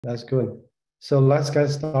That's good. So let's get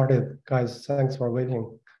started, guys. Thanks for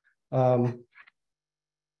waiting. Um,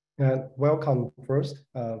 and welcome first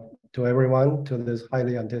to everyone to this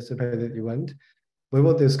highly anticipated event. We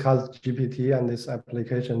will discuss GPT and its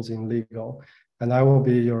applications in legal, and I will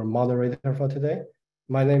be your moderator for today.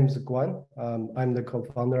 My name is Guan. I'm the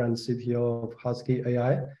co-founder and CTO of Husky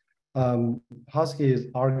AI. Husky is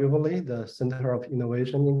arguably the center of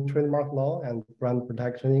innovation in trademark law and brand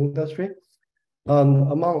protection industry.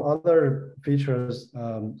 Among other features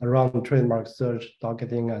around trademark search,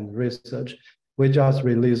 docketing, and research, we just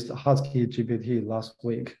released Husky GPT last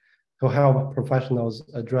week to help professionals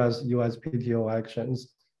address USPTO actions.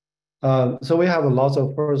 So we have lots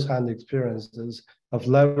of first-hand experiences of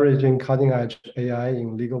leveraging cutting-edge AI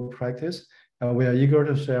in legal practice, and we are eager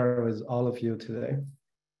to share with all of you today.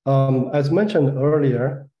 As mentioned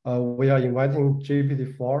earlier, we are inviting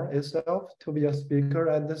GPT-4 itself to be a speaker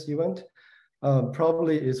at this event.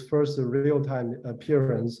 Probably its first real-time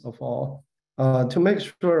appearance of all. To make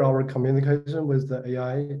sure our communication with the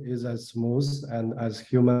AI is as smooth and as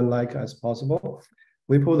human-like as possible,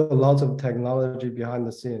 we put a lot of technology behind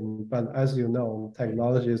the scene. But as you know,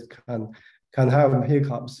 technologies can have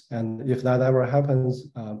hiccups, and if that ever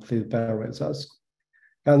happens, please bear with us.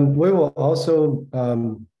 And we will also,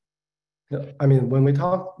 when we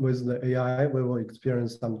talk with the AI, we will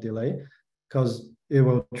experience some delay because it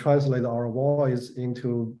will translate our voice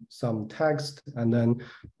into some text, and then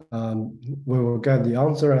we will get the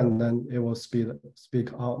answer, and then it will speak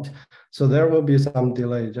out. So there will be some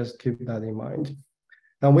delay, just keep that in mind.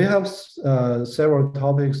 And we have several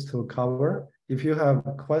topics to cover. If you have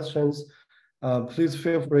questions, please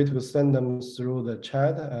feel free to send them through the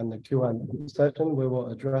chat and the Q&A session. We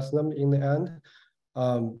will address them in the end.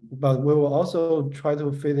 But we will also try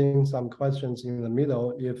to fit in some questions in the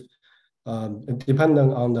middle if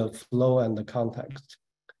depending on the flow and the context.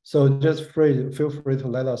 So just feel free to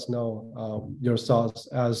let us know your thoughts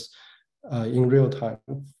as in real time.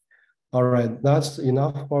 All right, that's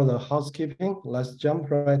enough for the housekeeping. Let's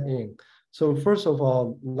jump right in. So first of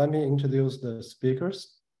all, let me introduce the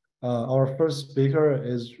speakers. Our first speaker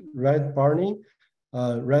is Red Barney.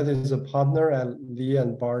 Red is a partner at Lee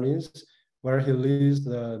 & Barney's, where he leads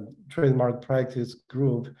the trademark practice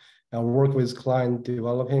group and work with clients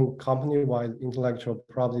developing company-wide intellectual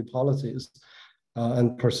property policies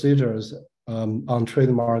and procedures on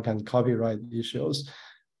trademark and copyright issues.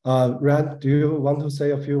 Red, do you want to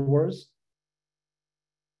say a few words?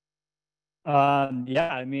 Yeah,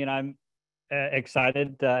 I mean, I'm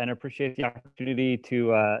excited and appreciate the opportunity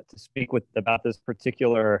to speak about this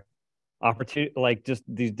particular opportunity, like just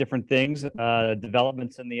these different things,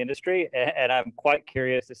 developments in the industry, and I'm quite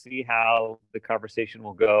curious to see how the conversation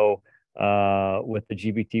will go with the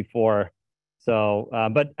GPT-4. So,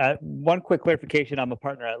 but one quick clarification: I'm a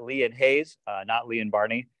partner at Lee and Hayes, not Lee and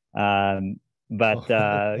Barney. Yeah,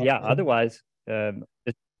 otherwise,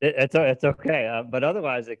 it's okay. But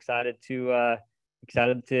otherwise, excited to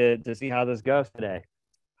see how this goes today.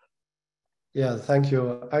 Yeah, thank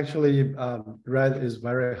you. Actually, Red is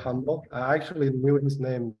very humble. I actually knew his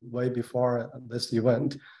name way before this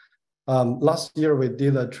event. Last year, we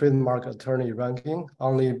did a trademark attorney ranking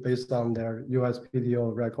only based on their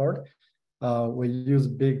USPTO record. We use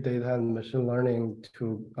big data and machine learning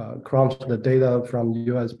to crunch the data from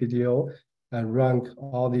USPTO and rank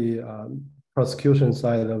all the prosecution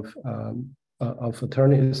side of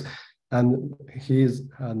attorneys. And he's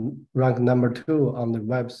ranked #2 on the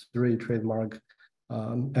Web3 trademark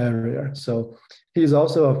area. So he's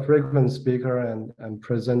also a frequent speaker and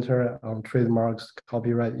presenter on trademarks,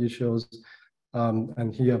 copyright issues,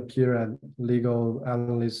 and he appeared at Legal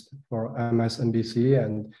Analyst for MSNBC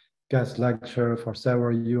and guest lecture for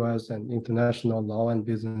several US and international law and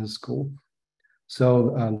business school.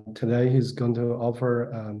 So today he's going to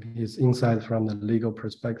offer his insight from the legal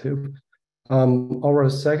perspective. Our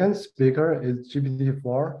second speaker is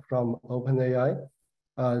GPT-4 from OpenAI.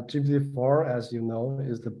 GPT-4, as you know,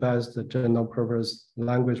 is the best general purpose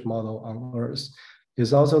language model on Earth.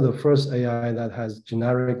 It's also the first AI that has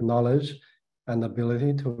generic knowledge and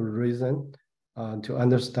ability to reason, to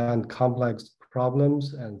understand complex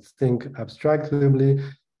problems and think abstractly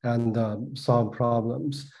and solve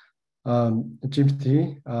problems.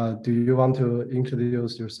 GPT, do you want to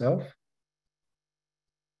introduce yourself?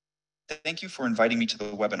 Thank you for inviting me to the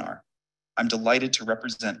webinar. I'm delighted to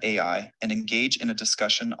represent AI and engage in a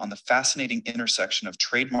discussion on the fascinating intersection of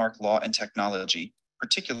trademark law and technology,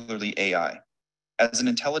 particularly AI. As an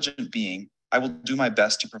intelligent being, I will do my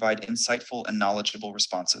best to provide insightful and knowledgeable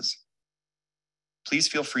responses. Please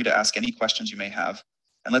feel free to ask any questions you may have,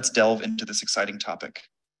 and let's delve into this exciting topic.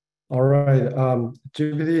 All right.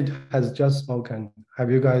 GPT has just spoken. Have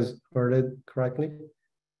you guys heard it correctly?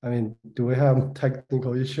 I mean, do we have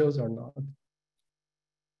technical issues or not?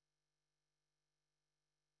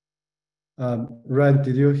 Red,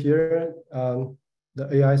 did you hear the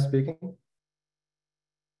AI speaking?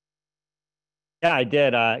 Yeah, I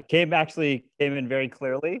did. Actually came in very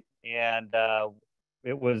clearly, and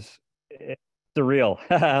it was surreal,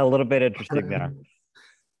 a little bit interesting there.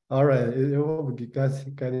 All right, it will be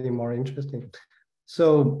getting more interesting.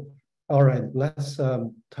 So, all right, let's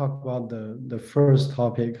talk about the first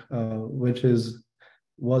topic, which is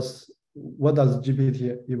what does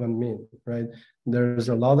GPT even mean, right? There's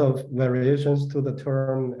a lot of variations to the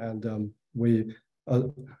term, and we uh,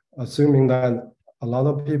 assuming that a lot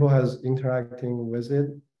of people has interacting with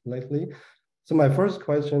it lately. So my first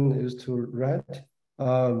question is to Red.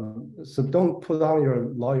 So don't put on your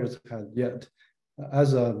lawyer's hat yet.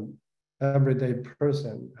 As a everyday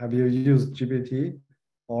person, have you used GPT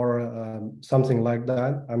or something like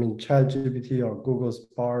that? I mean, ChatGPT or Google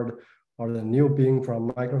Spark or the new Bing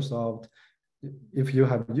from Microsoft. If you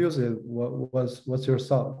have used it, what's your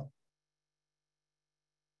thought?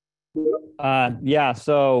 Yeah,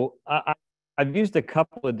 so I've used a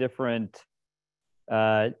couple of different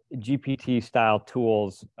GPT style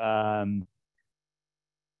tools. I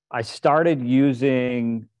started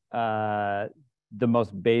using the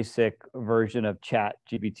most basic version of Chat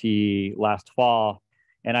GPT last fall,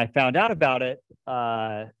 and I found out about it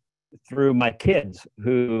through my kids,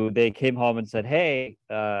 who they came home and said, "Hey,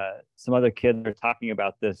 some other kids are talking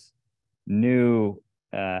about this new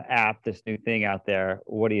app, this new thing out there.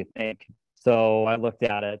 What do you think?" So I looked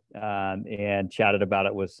at it and chatted about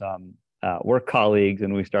it with some work colleagues,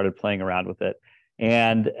 and we started playing around with it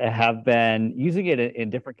and have been using it in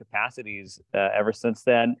different capacities ever since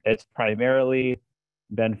then. It's primarily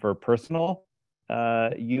been for personal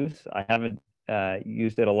use. I haven't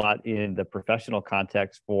used it a lot in the professional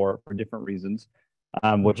context for different reasons,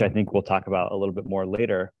 which I think we'll talk about a little bit more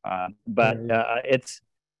later. But it's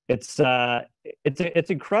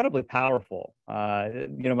incredibly powerful.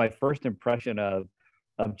 My first impression of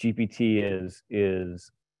GPT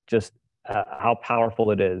is just how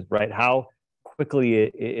powerful it is, right? How quickly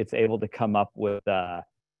it's able to come up with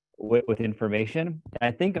information. And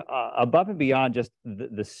I think above and beyond just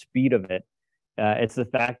the speed of it, it's the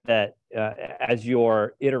fact that as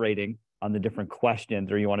you're iterating on the different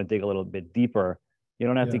questions, or you want to dig a little bit deeper, you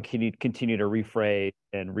don't have to continue to rephrase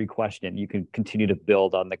and re-question. You can continue to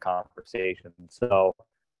build on the conversation. So,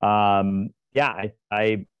 I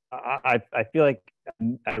feel like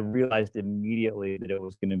I realized immediately that it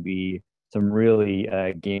was going to be some really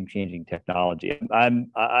game-changing technology.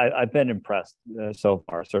 I've been impressed so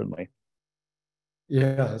far, certainly.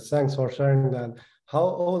 Yeah, thanks for sharing that. How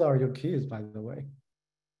old are your kids, by the way?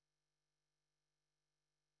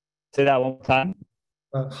 Say that one more time.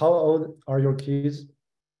 How old are your kids?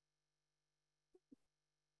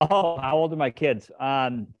 Oh, how old are my kids?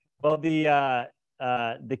 Well, the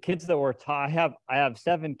kids that were taught, I have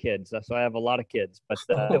 7 kids, so I have a lot of kids, but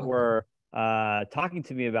that were talking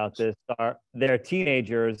to me about this they're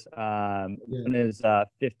teenagers. One is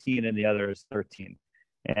 15 and the other is 13,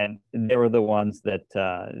 and they were the ones that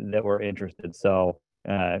were interested. So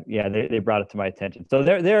they brought it to my attention. So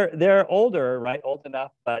they're older, right? Old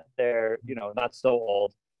enough, but they're not so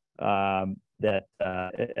old that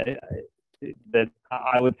that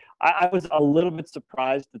I was a little bit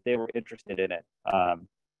surprised that they were interested in it.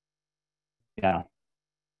 Yeah.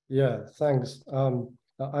 Yeah, thanks.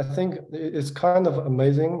 I think it's kind of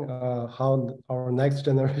amazing how our next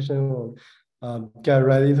generation will get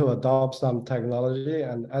ready to adopt some technology,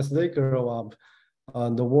 and as they grow up,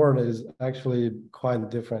 the world is actually quite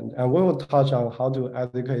different. And we will touch on how to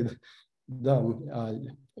educate them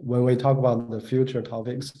when we talk about the future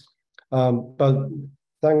topics. But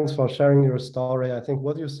thanks for sharing your story. I think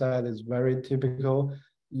what you said is very typical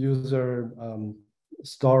user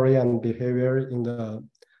story and behavior in the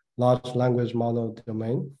large language model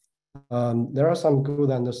domain. There are some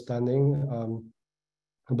good understanding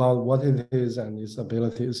about what it is and its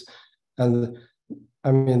abilities. And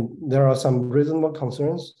I mean, there are some reasonable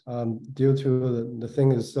concerns due to the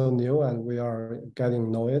thing is so new and we are getting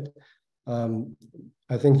to know it.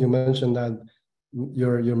 I think you mentioned that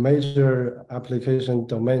your major application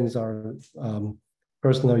domains are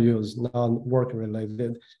personal use, not work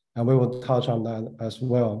related. And we will touch on that as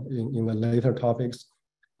well in the later topics.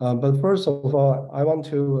 But first of all, I want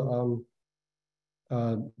to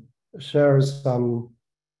share some,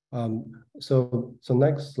 so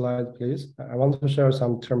next slide, please. I want to share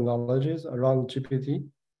some terminologies around GPT.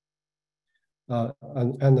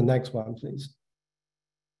 And the next one, please.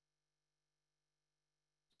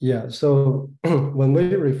 Yeah, so when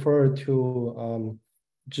we refer to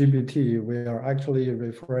GPT, we are actually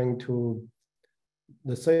referring to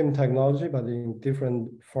the same technology, but in different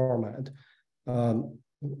format.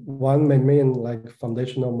 One may mean like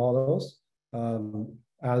foundational models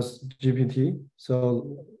as GPT,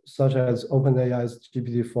 so such as OpenAI's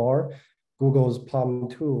GPT-4, Google's Palm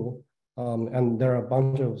 2, and there are a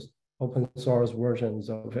bunch of open source versions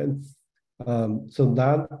of it. So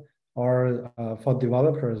that are for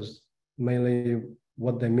developers mainly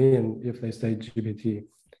what they mean if they say GPT.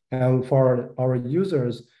 And for our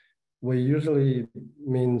users, we usually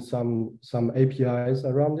mean some APIs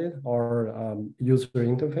around it or user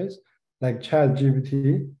interface. Like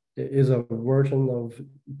ChatGPT is a version of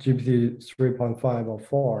GPT 3.5 or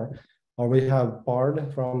 4, or we have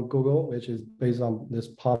Bard from Google, which is based on this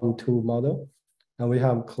Palm 2 model, and we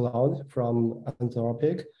have Cloud from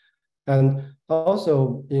Anthropic. And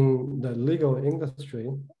also in the legal industry,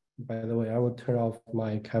 by the way, I will turn off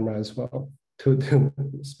my camera as well to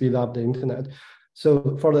speed up the internet.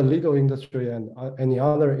 So for the legal industry and any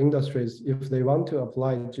other industries, if they want to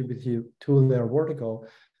apply GPT to their vertical,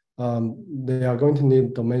 they are going to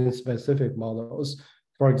need domain-specific models.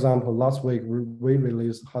 For example, last week we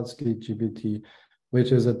released Husky GPT,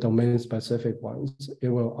 which is a domain-specific one. It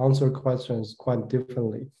will answer questions quite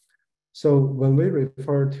differently. So when we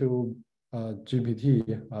refer to GPT,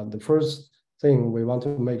 the first thing we want to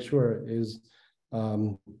make sure is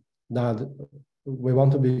that we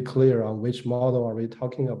want to be clear on which model are we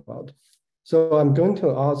talking about. So I'm going to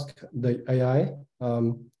ask the AI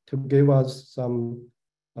to give us some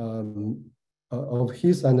of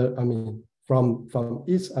his from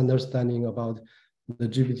its understanding about the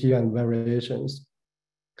GPT and variations.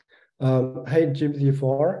 Hey,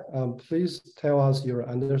 GPT-4, please tell us your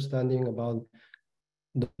understanding about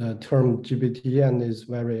the term GPT and its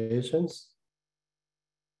variations.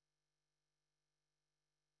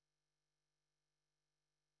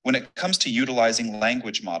 When it comes to utilizing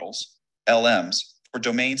language models, LMs, for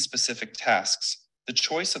domain-specific tasks, the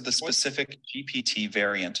choice of the specific GPT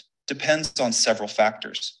variant depends on several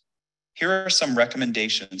factors. Here are some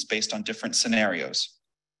recommendations based on different scenarios.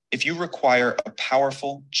 If you require a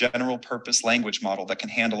powerful, general-purpose language model that can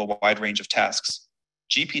handle a wide range of tasks,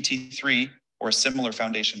 GPT-3 or a similar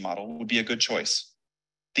foundation model would be a good choice.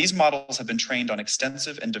 These models have been trained on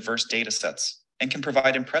extensive and diverse data sets and can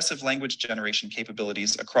provide impressive language generation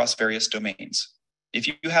capabilities across various domains. If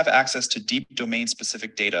you have access to deep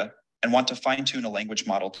domain-specific data and want to fine-tune a language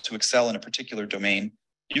model to excel in a particular domain,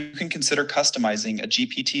 you can consider customizing a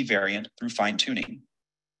GPT variant through fine-tuning.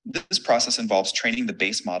 This process involves training the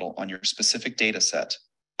base model on your specific data set,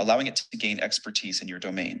 allowing it to gain expertise in your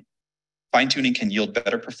domain. Fine-tuning can yield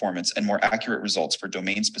better performance and more accurate results for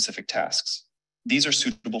domain-specific tasks. These are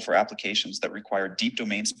suitable for applications that require deep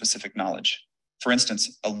domain-specific knowledge. For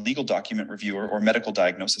instance, a legal document reviewer or medical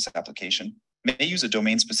diagnosis application may use a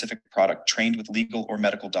domain-specific product trained with legal or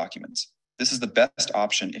medical documents. This is the best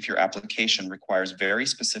option if your application requires very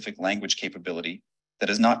specific language capability that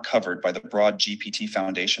is not covered by the broad GPT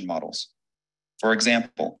foundation models. For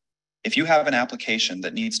example, if you have an application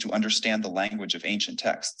that needs to understand the language of ancient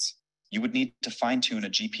texts, you would need to fine-tune a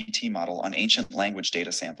GPT model on ancient language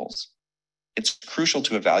data samples. It's crucial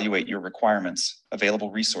to evaluate your requirements,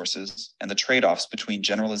 available resources, and the trade-offs between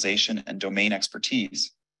generalization and domain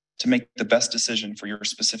expertise to make the best decision for your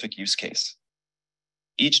specific use case.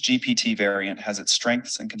 Each GPT variant has its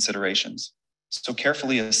strengths and considerations, so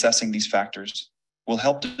carefully assessing these factors will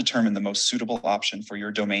help determine the most suitable option for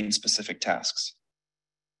your domain-specific tasks.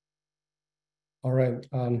 All right,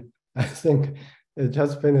 I think it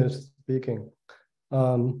just finished speaking.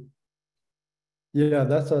 Yeah,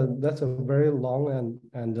 that's a very long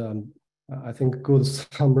and I think good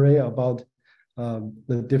summary about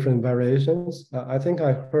the different variations. I think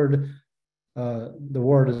I heard the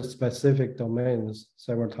word specific domains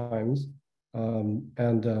several times,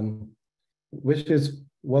 which is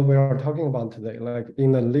what we are talking about today. Like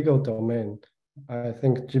in the legal domain, I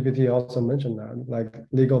think GPT also mentioned that, like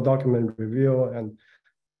legal document review,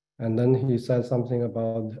 and then he said something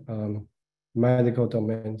about medical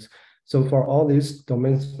domains. So for all these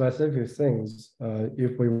domain-specific things,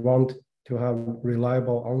 if we want to have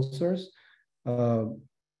reliable answers,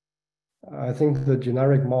 I think the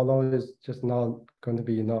generic model is just not going to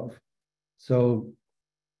be enough. So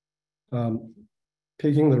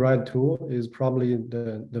picking the right tool is probably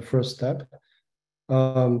the first step.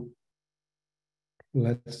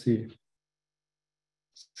 Let's see.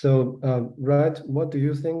 So, Red, what do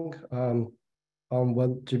you think on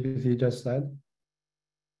what GPT just said?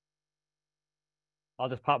 I'll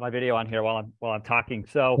just pop my video on here while I'm talking.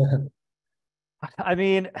 So I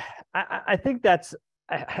mean, I think that's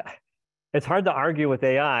it's hard to argue with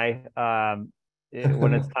AI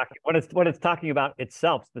when it's talking when it's talking about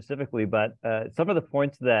itself specifically. But some of the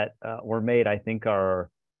points that were made, I think are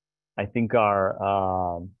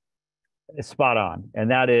spot on,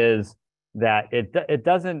 and that is that it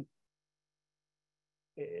doesn't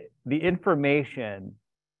the information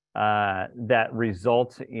that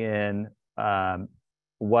results in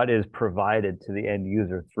what is provided to the end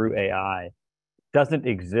user through AI doesn't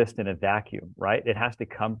exist in a vacuum, right? It has to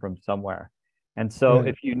come from somewhere. And so Right.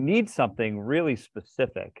 if you need something really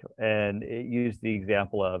specific, and use the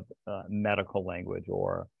example of medical language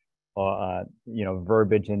or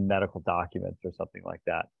verbiage in medical documents or something like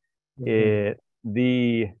that, Mhm.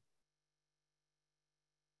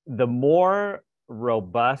 the more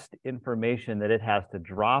robust information that it has to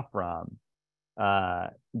draw from,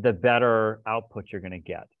 the better output you're going to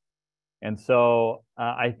get. And so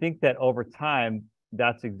I think that over time,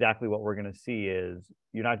 that's exactly what we're going to see is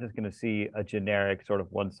you're not just going to see a generic sort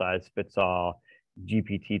of one size fits all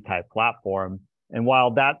GPT type platform. And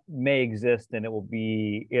while that may exist and it will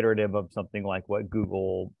be iterative of something like what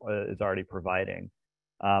Google is already providing,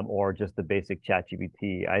 or just the basic chat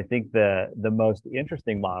GPT, I think the most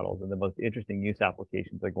interesting models and the most interesting use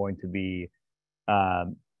applications are going to be,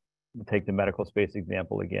 take the medical space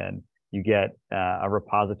example again. You get a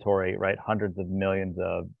repository, right? Hundreds of millions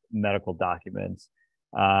of medical documents,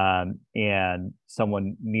 and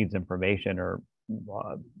someone needs information or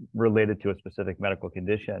related to a specific medical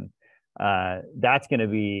condition. That's going to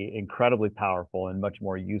be incredibly powerful and much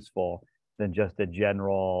more useful than just a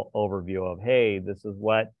general overview of, hey, this is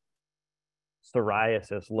what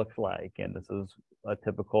psoriasis looks like, and this is a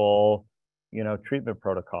typical treatment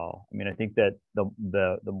protocol. I mean, I think that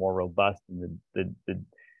the more robust and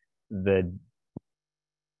the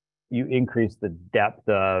you increase the depth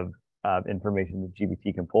of information that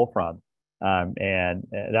GPT can pull from, and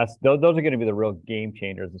that's those are going to be the real game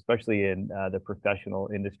changers, especially in the professional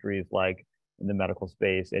industries like in the medical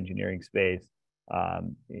space, engineering space,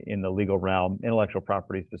 in the legal realm, intellectual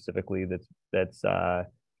property specifically. That's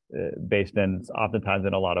based in oftentimes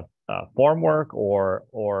in a lot of form work, or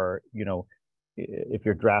if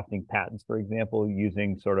you're drafting patents, for example,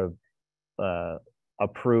 using sort of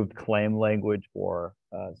approved claim language for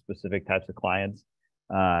specific types of clients.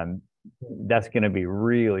 That's going to be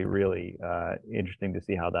really, really interesting to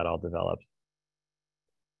see how that all develops.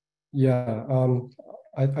 Yeah,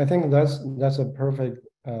 I think that's a perfect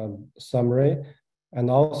summary, and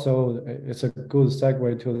also it's a good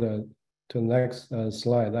segue to the next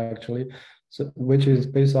slide actually, so which is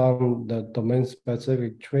based on the domain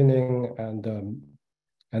specific training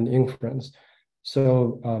and inference.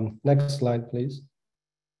 So next slide, please.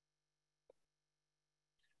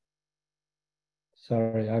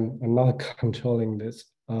 Sorry, I'm not controlling this.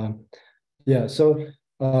 Yeah, so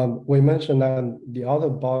we mentioned that the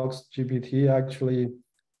out-of-box GPT actually,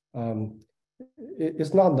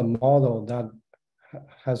 it's not the model that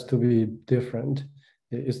has to be different.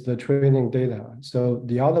 It's the training data. So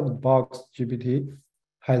the out-of-box GPT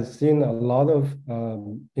has seen a lot of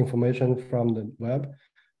information from the web.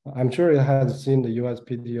 I'm sure it has seen the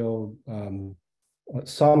USPTO,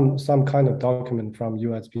 some kind of document from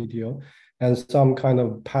USPTO, and some kind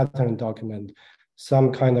of pattern document,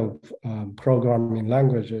 some kind of programming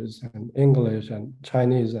languages, and English and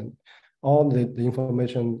Chinese, and all the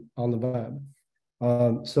information on the web.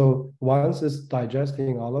 So once it's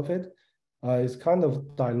digesting all of it, it's kind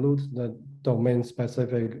of dilutes the domain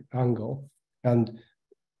specific angle, and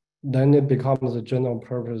then it becomes a general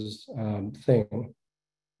purpose thing.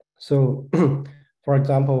 So for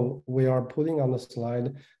example, we are putting on the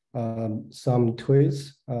slide some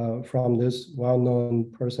tweets from this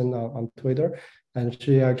well-known person on Twitter, and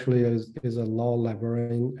she actually is a law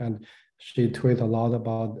librarian, and she tweets a lot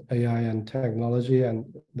about AI and technology and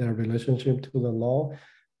their relationship to the law.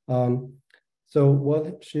 So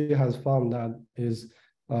what she has found that is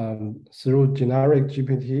through generic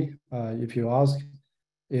GPT, if you ask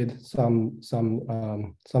it something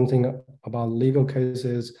about legal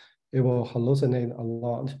cases, it will hallucinate a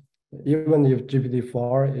lot. Even if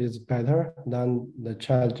GPT-4 is better than the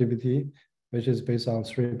chat GPT, which is based on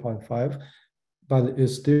 3.5, but it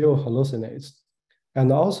still hallucinates.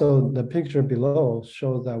 And also the picture below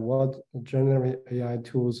shows that what generative AI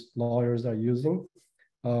tools lawyers are using.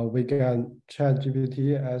 We get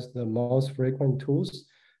ChatGPT as the most frequent tools,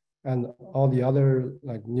 and all the other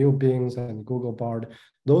like New Bings and Google Bard,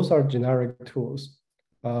 those are generic tools,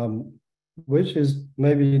 which is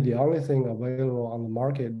maybe the only thing available on the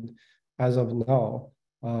market as of now.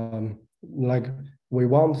 Like we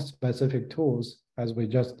want specific tools, as we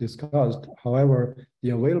just discussed. However,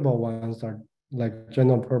 the available ones are like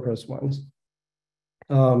general purpose ones.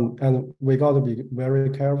 And we got to be very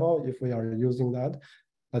careful if we are using that.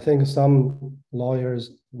 I think some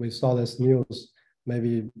lawyers, we saw this news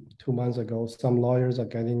maybe 2 months ago, some lawyers are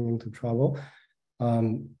getting into trouble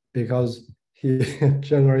because he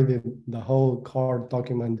generated the whole court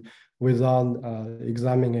document without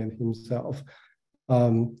examining it himself.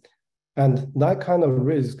 And that kind of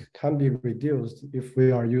risk can be reduced if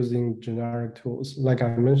we are using generic tools. Like I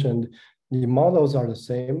mentioned, the models are the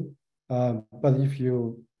same, but if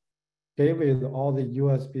you gave it all the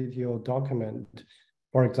USPTO document,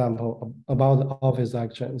 for example, about office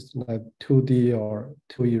actions, like 2D or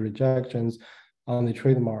 2E rejections on the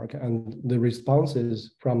trademark and the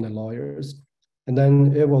responses from the lawyers, and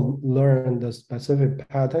then it will learn the specific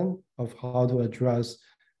pattern of how to address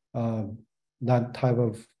that type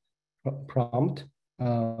of prompt,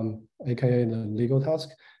 aka the legal task.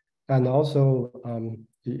 And also,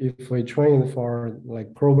 if we train for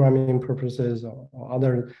like programming purposes or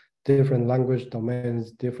other different language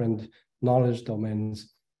domains, different knowledge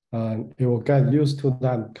domains, it will get used to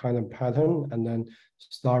that kind of pattern and then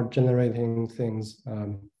start generating things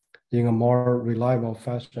in a more reliable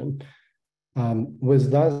fashion.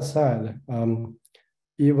 With that said,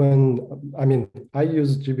 I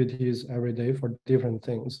use GPTs every day for different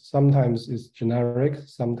things. Sometimes it's generic,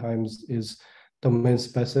 sometimes it's domain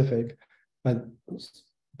specific. But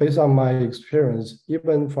based on my experience,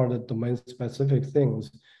 even for the domain specific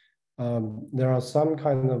things, there are some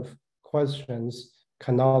kind of questions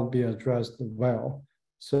cannot be addressed well.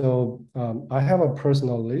 So I have a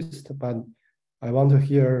personal list, but I want to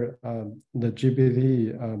hear the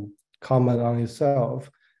GPT comment on itself.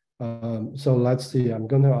 So let's see, I'm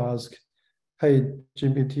going to ask, hey,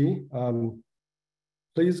 GPT,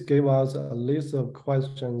 please give us a list of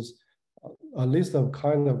questions, a list of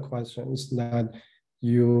kind of questions that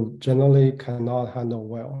you generally cannot handle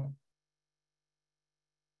well.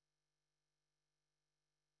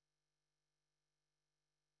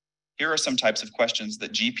 Here are some types of questions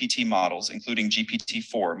that GPT models, including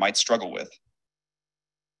GPT-4, might struggle with.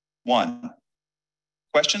 1.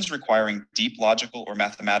 Questions requiring deep logical or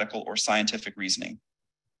mathematical or scientific reasoning.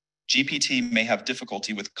 GPT may have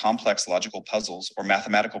difficulty with complex logical puzzles or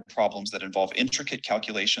mathematical problems that involve intricate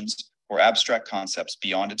calculations or abstract concepts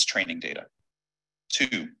beyond its training data.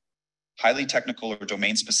 2. Highly technical or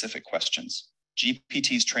domain-specific questions.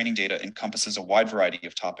 GPT's training data encompasses a wide variety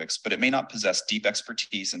of topics, but it may not possess deep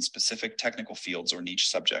expertise in specific technical fields or niche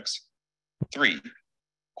subjects. 3.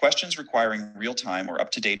 Questions requiring real-time or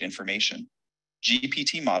up-to-date information.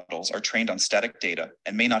 GPT models are trained on static data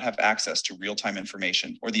and may not have access to real-time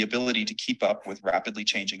information or the ability to keep up with rapidly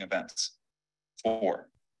changing events. 4.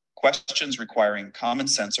 Questions requiring common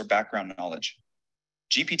sense or background knowledge.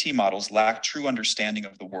 GPT models lack true understanding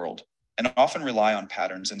of the world and often rely on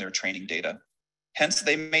patterns in their training data. Hence,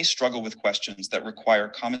 they may struggle with questions that require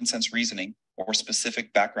common sense reasoning or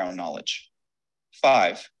specific background knowledge.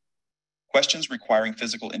 5. Questions requiring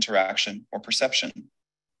physical interaction or perception.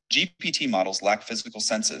 GPT models lack physical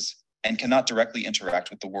senses and cannot directly interact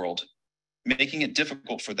with the world, making it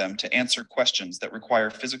difficult for them to answer questions that require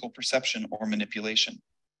physical perception or manipulation.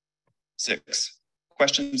 6.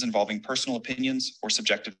 Questions involving personal opinions or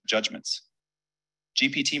subjective judgments.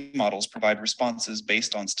 GPT models provide responses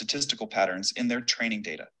based on statistical patterns in their training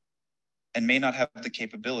data and may not have the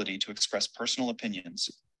capability to express personal opinions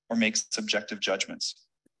or make subjective judgments.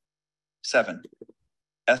 7.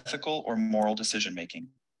 Ethical or moral decision-making.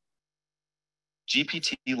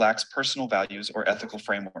 GPT lacks personal values or ethical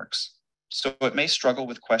frameworks, so it may struggle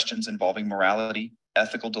with questions involving morality,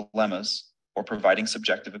 ethical dilemmas, or providing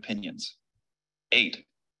subjective opinions. 8.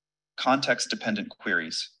 Context-dependent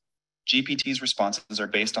queries. GPT's responses are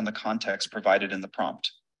based on the context provided in the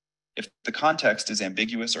prompt. If the context is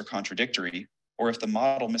ambiguous or contradictory, or if the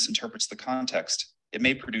model misinterprets the context, it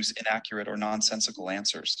may produce inaccurate or nonsensical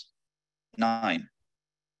answers. 9.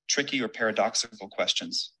 Tricky or paradoxical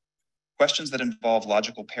questions. Questions that involve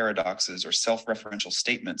logical paradoxes or self-referential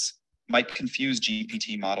statements might confuse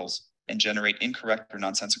GPT models and generate incorrect or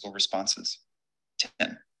nonsensical responses.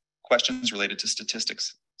 10. Questions related to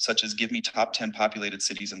statistics, such as give me top 10 populated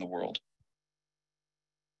cities in the world.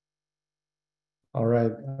 All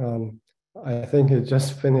right, I think he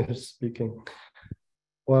just finished speaking.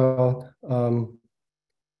 Well,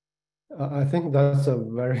 I think that's a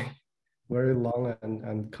very, very long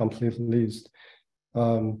and complete list.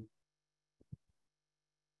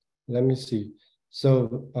 Let me see.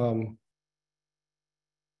 So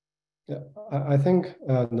I think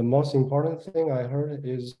the most important thing I heard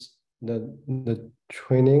is the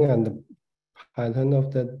training and the pattern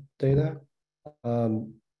of the data.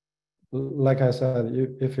 Like I said,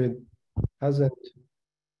 if it hasn't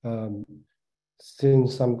seen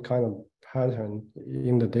some kind of pattern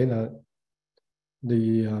in the data,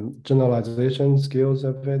 the generalization skills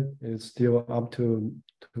of it is still up to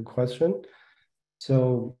question.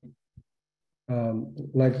 So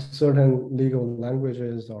like certain legal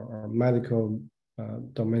languages or medical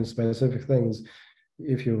domain specific things,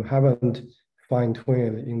 if you haven't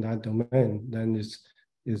fine-tuned it in that domain, then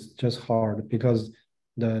it's just hard because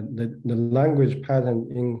the language pattern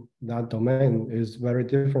in that domain is very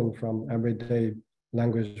different from everyday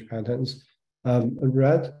language patterns.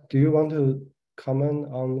 Red, do you want to comment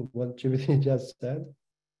on what GPT just said?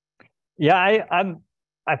 Yeah,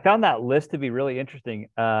 I found that list to be really interesting.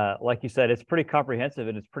 Like you said, it's pretty comprehensive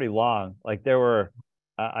and it's pretty long. Like there were,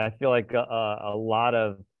 I feel like a lot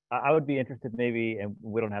of. I would be interested maybe, and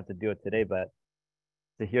we don't have to do it today, but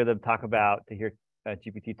to hear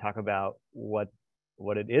GPT talk about what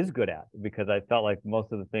it is good at, because I felt like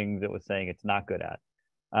most of the things it was saying it's not good at.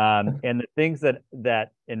 And the things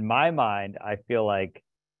that in my mind I feel like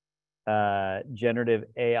generative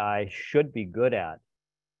AI should be good at,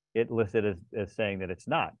 it listed as saying that it's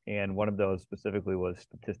not. And one of those specifically was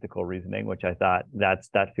statistical reasoning, which I thought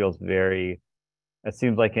that feels very. It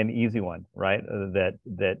seems like an easy one, right? That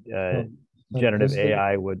generative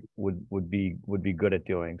AI would be good at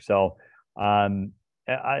doing. So some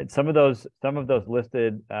of those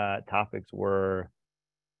listed topics were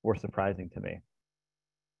surprising to me.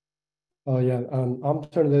 Oh yeah,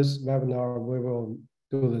 after this webinar, we will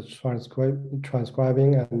do the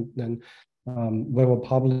transcribing, and then we will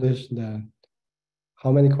publish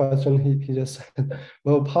how many questions he just said.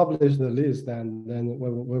 We'll publish the list, and then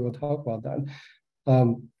we will talk about that.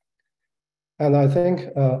 And I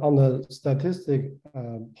think on the statistic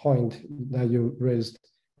point that you raised,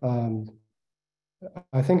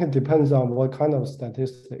 I think it depends on what kind of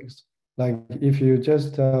statistics. Like if you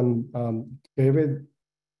just gave it,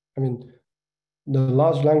 I mean, the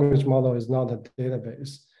large language model is not a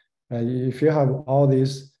database. If you have all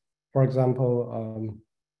these, for example,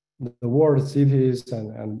 the world cities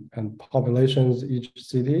and populations, each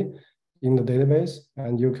city in the database,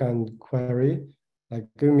 and you can query, like,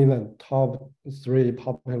 give me the top 3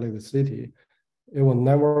 populated city, it will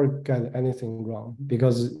never get anything wrong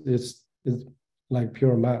because it's like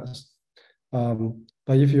pure math.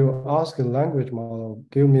 But if you ask a language model,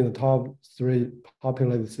 give me the top 3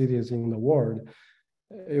 populated cities in the world,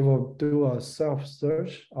 it will do a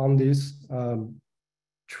self-search on this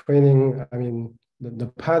training. I mean, the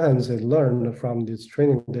patterns it learned from this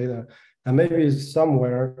training data, and maybe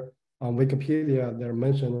somewhere on Wikipedia they're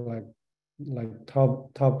mentioned like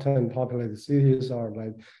top 10 populated cities are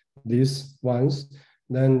like these ones.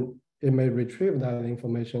 Then it may retrieve that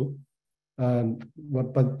information.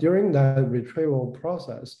 But during that retrieval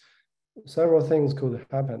process, several things could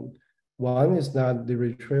happen. One is that the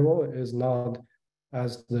retrieval is not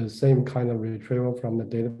as the same kind of retrieval from the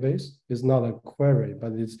database. It's not a query,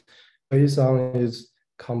 but it's based on its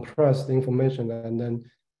compressed information and then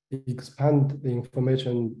expand the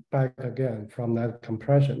information back again from that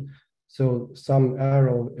compression. So some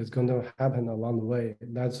error is going to happen along the way.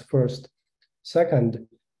 That's first. Second,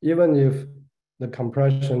 even if the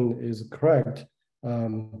compression is correct,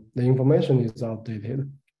 the information is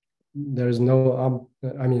outdated. There's no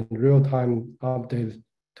real-time update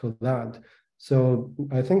to that. So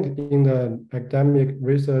I think in the academic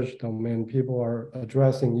research domain, people are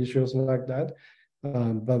addressing issues like that.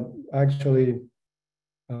 But actually,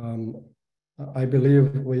 I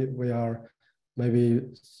believe we are maybe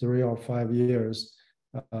 3 or 5 years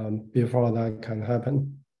before that can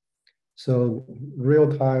happen. So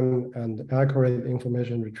real-time and accurate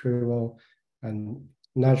information retrieval and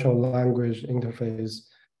natural language interface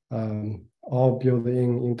all built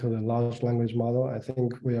into the large language model. I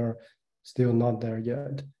think we are still not there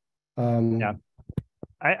yet. Yeah,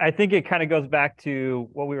 I think it kind of goes back to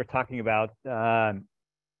what we were talking about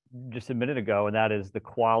just a minute ago, and that is the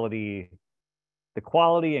quality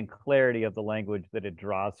and clarity of the language that it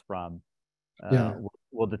draws from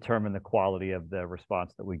will determine the quality of the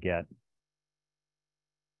response that we get.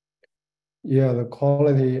 Yeah, the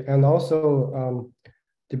quality, and also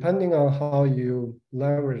depending on how you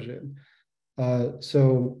leverage it.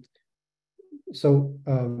 So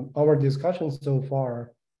our discussions so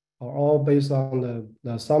far are all based on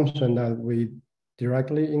the assumption that we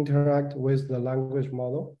directly interact with the language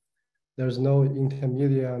model. There's no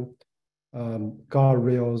intermediate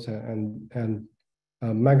guardrails and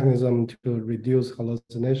mechanism to reduce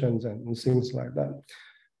hallucinations and things like that.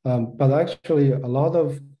 But actually, a lot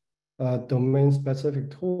of domain-specific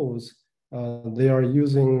tools they are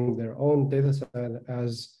using their own data set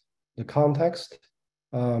as the context,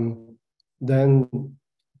 then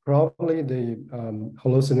probably the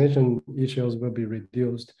hallucination issues will be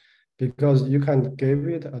reduced, because you can give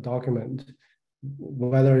it a document,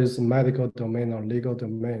 whether it's medical domain or legal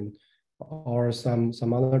domain or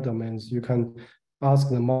some other domains. You can ask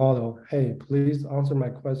the model, hey, please answer my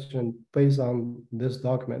question based on this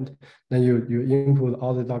document. Then you input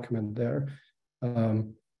all the document there.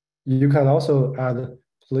 You can also add,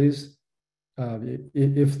 please,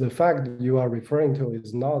 if the fact you are referring to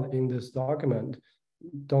is not in this document,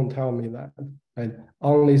 don't tell me that, right?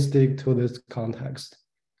 Only stick to this context.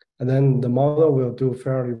 And then the model will do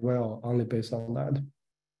fairly well only based on that.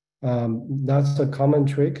 That's a common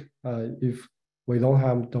trick. If we don't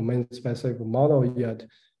have domain-specific model yet,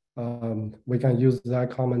 we can use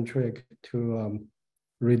that common trick to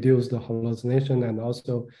reduce the hallucination and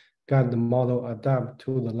also get the model adapt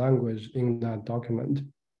to the language in that document.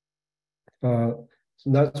 So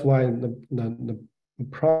that's why the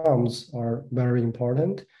prompts are very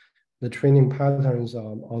important. The training patterns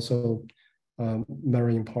are also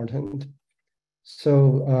very important.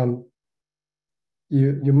 So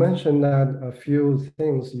you mentioned that a few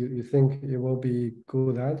things you think it will be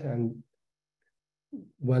good at, and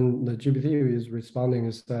when the GPT is responding,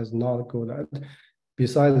 it says not good at.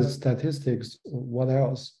 Besides statistics, what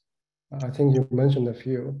else? I think you mentioned a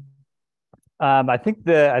few. I think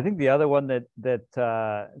the other one that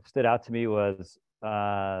stood out to me was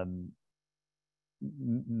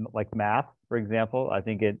like math, for example. I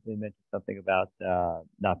think it mentioned something about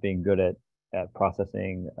not being good at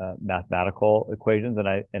processing mathematical equations,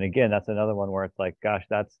 and again, that's another one where it's like, gosh,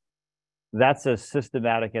 that's as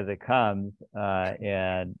systematic as it comes,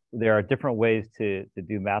 and there are different ways to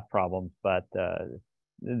do math problems, but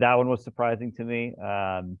that one was surprising to me,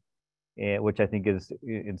 which I think is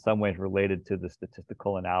in some ways related to the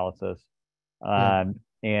statistical analysis, and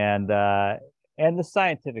the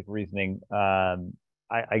scientific reasoning.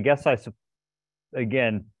 I guess I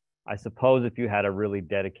suppose if you had a really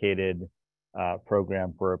dedicated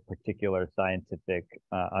program for a particular scientific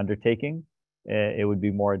undertaking, it would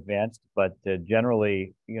be more advanced. But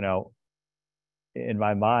generally, you know, in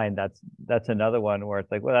my mind, that's another one where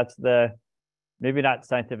it's like, well, that's maybe not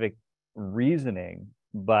scientific reasoning,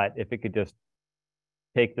 but if it could just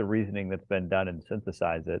take the reasoning that's been done and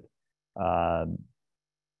synthesize it, I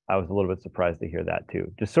was a little bit surprised to hear that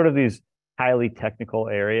too. Just sort of these highly technical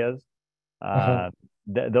areas.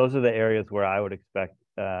 Those are the areas where I would expect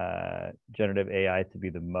generative AI to be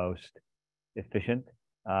the most efficient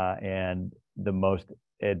and the most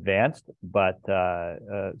advanced. But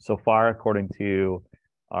so far, according to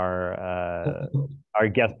our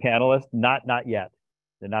guest panelists, not yet.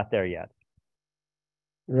 They're not there yet.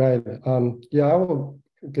 Right. Yeah, I will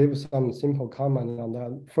give some simple comment on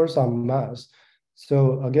that. First, on math.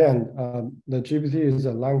 So again, the GPT is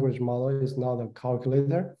a language model, it's not a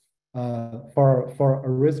calculator. For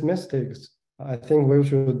arithmetics, I think we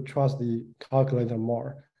should trust the calculator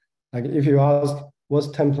more. Like if you ask what's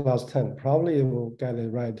 10 plus 10, probably it will get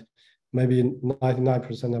it right, maybe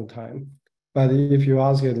 99% of the time. But if you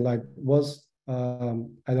ask it like what's, I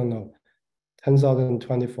don't know,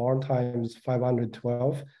 10,024 times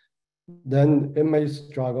 512, then it may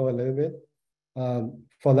struggle a little bit.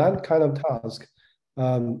 For that kind of task,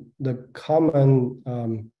 the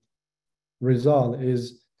common result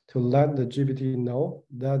is to let the GPT know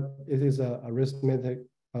that it is an arithmetic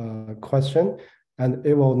question, and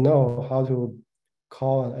it will know how to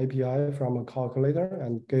call an API from a calculator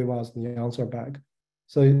and give us the answer back.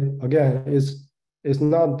 So again, it's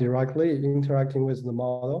not directly interacting with the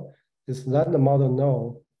model. It's let the model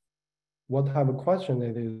know what type of question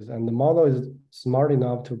it is, and the model is smart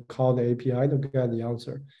enough to call the API to get the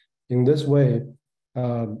answer. In this way,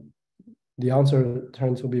 the answer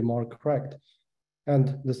turns to be more correct.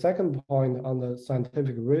 And the second point on the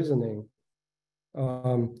scientific reasoning,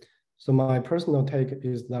 so my personal take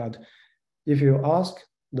is that if you ask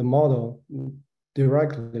the model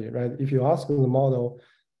directly, right? If you ask the model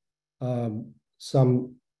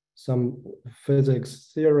some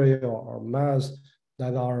physics theory or math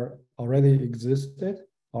that are already existed,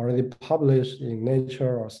 already published in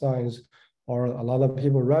Nature or Science, or a lot of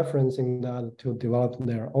people referencing that to develop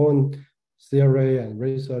their own theory and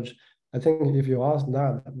research, I think if you ask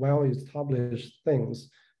that well-established things,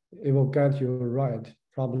 it will get you right,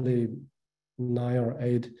 probably 9 or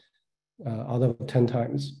 8 out of 10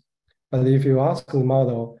 times. But if you ask the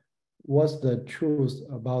model, what's the truth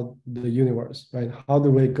about the universe, right? How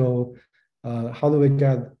do we go, how do we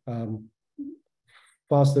get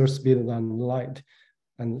faster speed than light?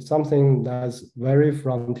 and something that's very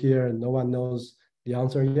frontier, no one knows the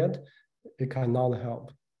answer yet, it cannot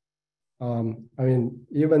help. I mean,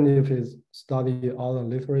 even if it's study all the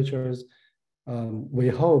literatures, we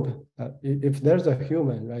hope that if there's a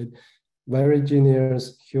human, right, very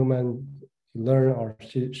genius human learn or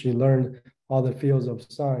she learned all the fields of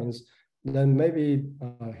science, then maybe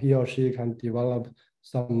he or she can develop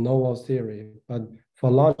some novel theory. But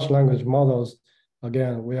for large language models,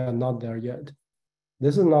 again, we are not there yet.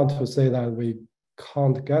 This is not to say that we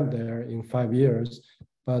can't get there in 5 years,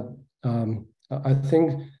 but I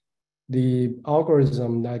think the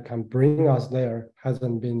algorithm that can bring us there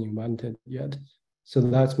hasn't been invented yet. So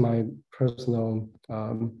that's my personal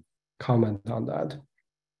comment on that.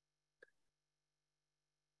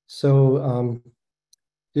 So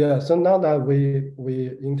yeah, so now that we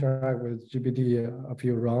interact with GPT a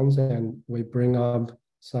few rounds and we bring up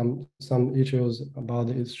some issues about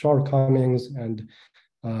its shortcomings and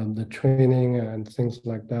the training and things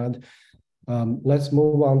like that, let's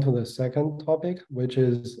move on to the second topic, which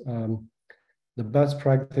is the best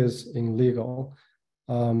practice in legal.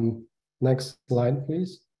 Next slide,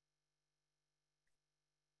 please.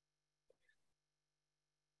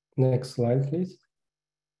 Next slide, please.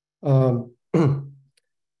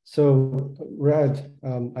 So, Red,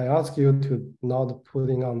 I ask you to not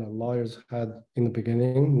putting on the lawyer's hat in the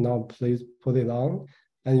beginning. Now, please put it on.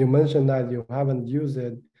 And you mentioned that you haven't used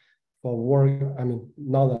it for work. I mean,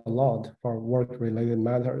 not a lot for work-related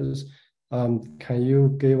matters. Can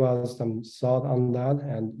you give us some thought on that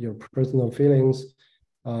and your personal feelings?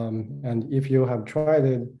 And if you have tried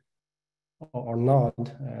it or not,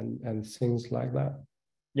 and things like that.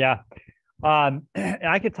 Yeah,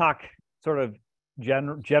 I could talk sort of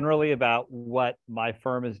generally about what my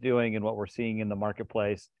firm is doing and what we're seeing in the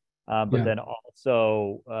marketplace, but then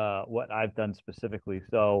also what I've done specifically.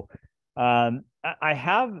 So I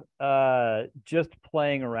have just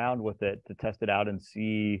playing around with it to test it out and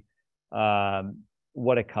see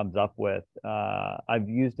what it comes up with. I've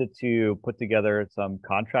used it to put together some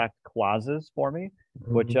contract clauses for me,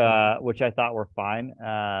 which I thought were fine.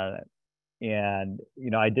 And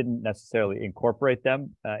I didn't necessarily incorporate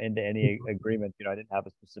them into any agreement. I didn't have a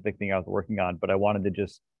specific thing I was working on, but I wanted to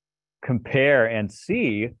just compare and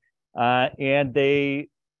see. And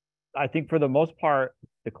I think for the most part,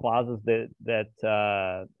 the clauses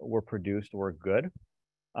that were produced were good.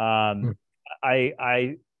 An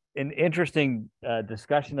interesting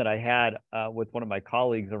discussion that I had with one of my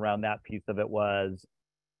colleagues around that piece of it was,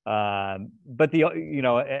 but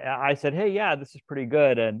I said, hey, yeah, this is pretty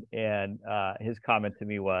good, and his comment to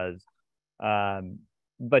me was,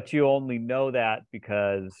 but you only know that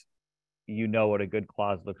because you know what a good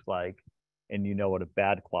clause looks like, and you know what a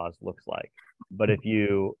bad clause looks like. But if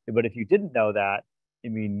you didn't know that, I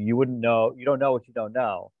mean, you wouldn't know. You don't know what you don't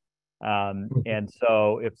know. And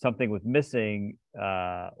so if something was missing,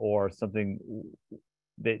 or something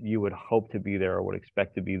that you would hope to be there or would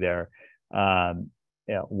expect to be there,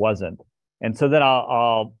 wasn't. And so then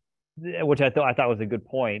I'll which I thought was a good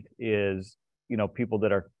point, is people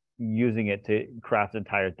that are using it to craft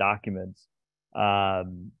entire documents.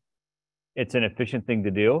 It's an efficient thing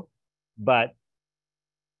to do, but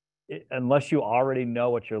unless you already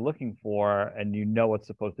know what you're looking for and you know what's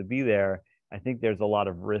supposed to be there, I think there's a lot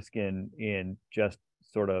of risk in just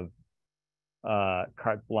sort of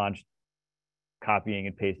carte blanche copying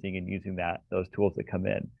and pasting and using those tools that come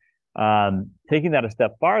in. Taking that a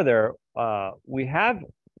step farther, we have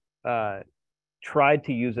tried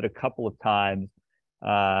to use it a couple of times,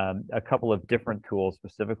 a couple of different tools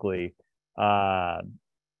specifically,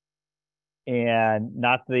 and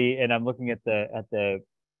I'm looking at the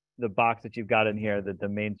box that you've got in here, the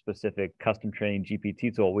domain specific custom training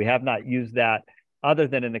GPT tool. We have not used that other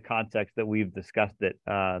than in the context that we've discussed it.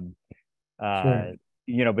 Sure.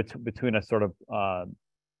 Between a sort of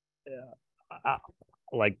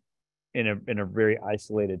like in a very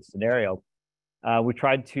isolated scenario, we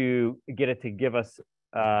tried to get it to give us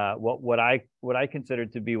what I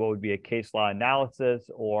considered to be what would be a case law analysis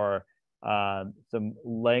or some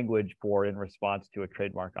language for in response to a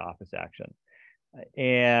trademark office action,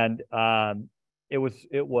 and it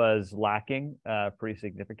was lacking pretty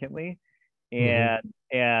significantly,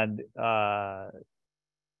 and I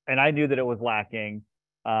knew that it was lacking,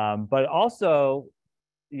 but also,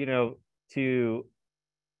 to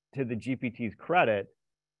the GPT's credit,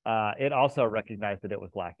 it also recognized that it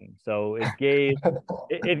was lacking. So it gave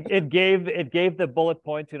it gave the bullet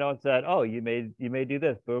points, and said, oh, you may do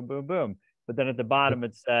this, boom, boom, boom. But then at the bottom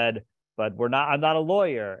it said, but I'm not a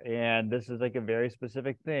lawyer, and this is like a very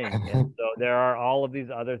specific thing. And so there are all of these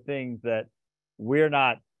other things that we're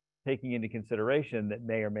not taking into consideration that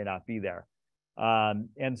may or may not be there.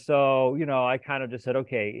 And so, I kind of just said,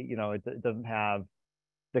 okay, it doesn't have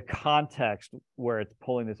the context where it's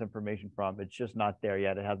pulling this information from. It's just not there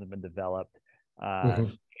yet. It hasn't been developed.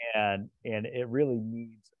 And it really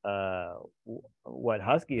needs what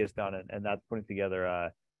Husky has done, and that's putting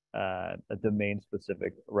together a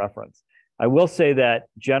domain-specific reference. I will say that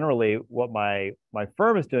generally, what my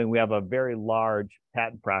firm is doing, we have a very large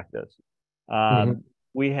patent practice.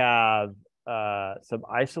 We have some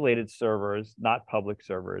isolated servers, not public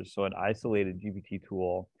servers, so an isolated GPT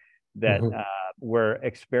tool that we're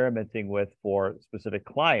experimenting with for specific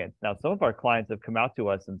clients. Now, some of our clients have come out to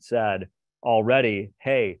us and said already,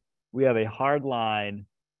 hey, we have a hard line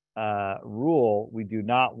rule. We do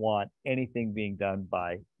not want anything being done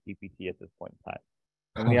by GPT at this point in time.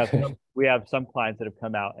 And we have some clients that have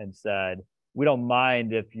come out and said, we don't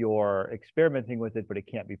mind if you're experimenting with it, but it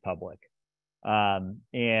can't be public. And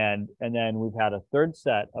then we've had a third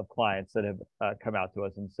set of clients that have come out to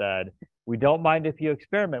us and said, we don't mind if you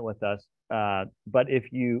experiment with us, but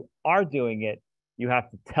if you are doing it, you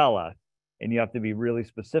have to tell us, and you have to be really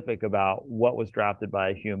specific about what was drafted by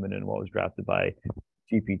a human and what was drafted by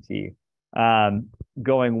GPT.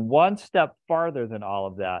 Going one step farther than all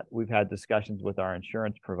of that, we've had discussions with our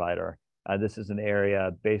insurance provider. This is an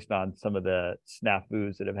area based on some of the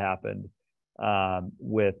snafus that have happened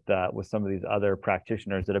with some of these other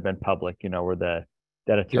practitioners that have been public, where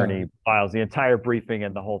that attorney files the entire briefing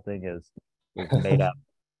and the whole thing is made up.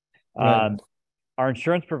 Our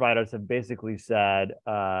insurance providers have basically said,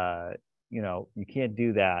 you can't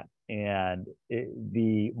do that. And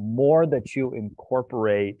the more that you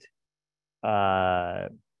incorporate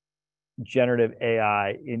generative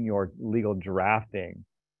AI in your legal drafting,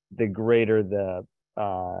 the greater the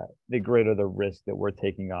risk that we're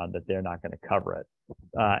taking on that they're not going to cover it.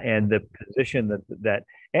 And the position that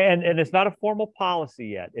it's not a formal policy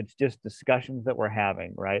yet. It's just discussions that we're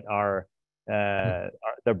having, right?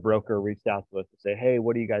 The broker reached out to us to say, hey,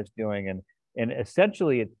 what are you guys doing? And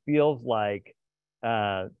essentially it feels like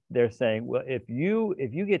they're saying, well, if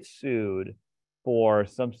you get sued for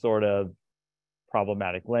some sort of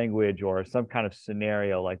problematic language or some kind of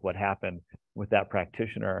scenario like what happened with that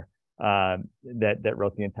practitioner that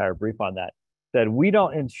wrote the entire brief on that, said, we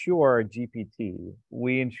don't insure GPT,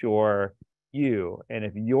 we insure you. And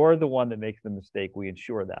if you're the one that makes the mistake, we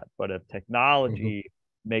insure that. But if technology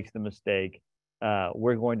makes the mistake,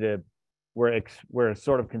 we're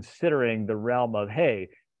sort of considering the realm of, hey,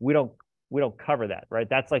 we don't cover that, right?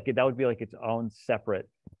 That would be like its own separate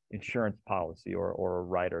insurance policy or a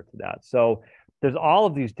rider to that. So there's all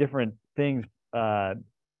of these different things that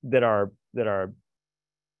are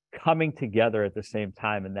coming together at the same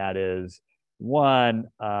time, and that is one,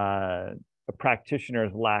 a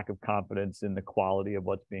practitioner's lack of confidence in the quality of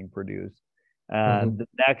what's being produced. The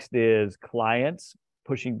next is clients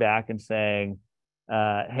pushing back and saying,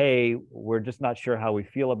 hey, we're just not sure how we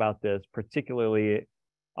feel about this, particularly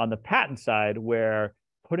on the patent side, where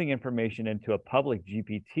putting information into a public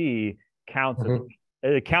GPT counts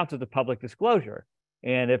as a public disclosure.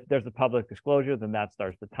 And if there's a public disclosure, then that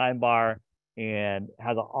starts the time bar and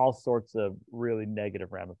has all sorts of really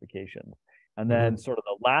negative ramifications. And then sort of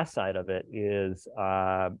the last side of it is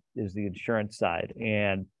the insurance side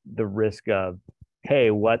and the risk of, hey,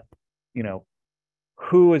 who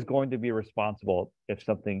is going to be responsible if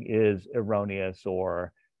something is erroneous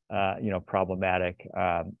or problematic,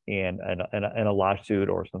 and a lawsuit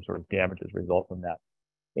or some sort of damages result from that.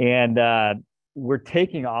 And we're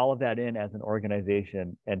taking all of that in as an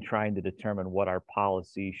organization and trying to determine what our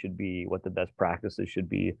policy should be, what the best practices should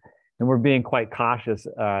be. And we're being quite cautious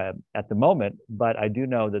at the moment, but I do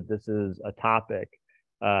know that this is a topic,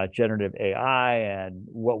 generative AI and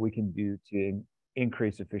what we can do to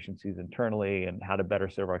increase efficiencies internally and how to better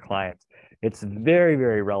serve our clients. It's very,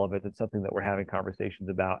 very relevant. It's something that we're having conversations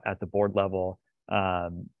about at the board level,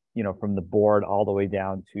 from the board all the way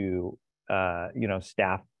down to,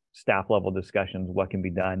 staff level discussions, what can be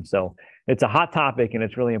done. So it's a hot topic and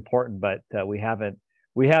it's really important, but we haven't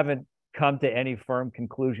come to any firm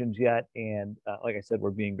conclusions yet. And like I said,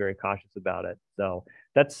 we're being very cautious about it. So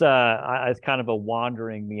that's it's kind of a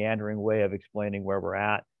meandering way of explaining where we're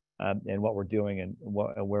at and what we're doing and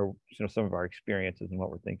where some of our experiences and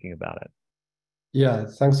what we're thinking about it. Yeah,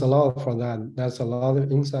 thanks a lot for that. That's a lot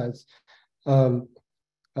of insights. I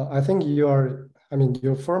think your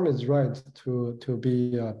firm is right to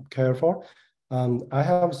be careful. I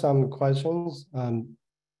have some questions.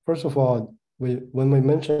 First of all, when we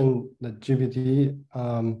mention the GPT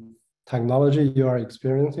technology you are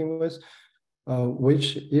experiencing with,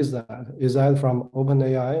 Which is that? Is that from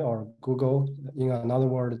OpenAI or Google? In another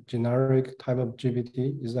word, generic type of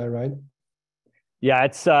GPT? Is that right? Yeah,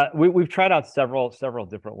 it's we've tried out several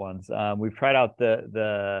different ones. We've tried out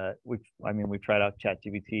we've tried out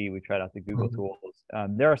ChatGPT, we've tried out the Google tools.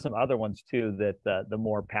 There are some other ones too that the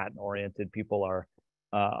more patent oriented people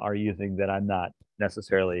are using that I'm not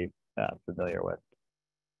necessarily familiar with.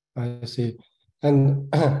 I see.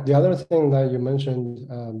 And the other thing that you mentioned,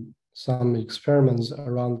 some experiments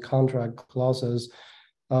around contract clauses.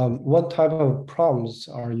 What type of prompts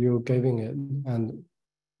are you giving it? And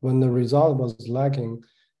when the result was lacking,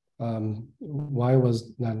 why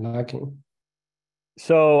was that lacking?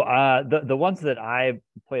 So the ones that I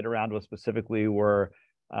played around with specifically were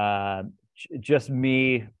just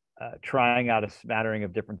me trying out a smattering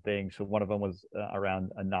of different things. So one of them was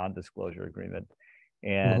around a non-disclosure agreement,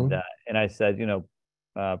 and I said,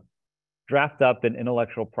 draft up an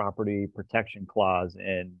intellectual property protection clause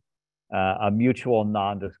in a mutual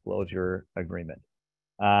non-disclosure agreement.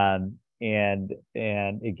 And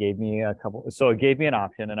it gave me it gave me an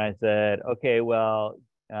option, and I said, okay, well,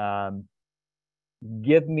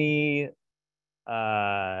 give me,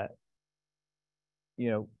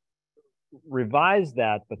 revise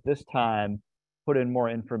that, but this time put in more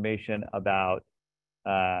information about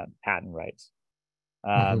patent rights.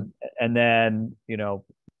 And then,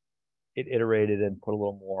 it iterated and put a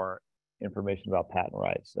little more information about patent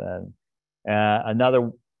rights. And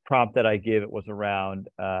another prompt that I gave it was around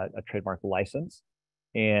a trademark license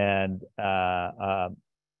and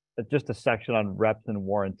just a section on reps and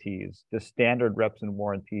warranties, just standard reps and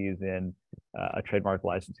warranties in a trademark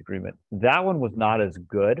license agreement. That one was not as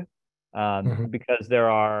good because there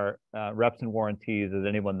are reps and warranties, as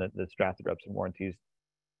anyone that's drafted reps and warranties,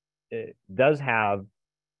 it does have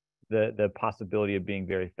the possibility of being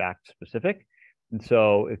very fact specific. And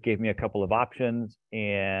so it gave me a couple of options,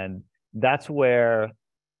 and that's where,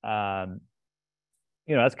 that's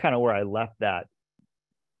kind of where I left that.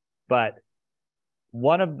 But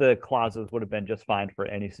one of the clauses would have been just fine for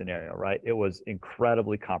any scenario, right? It was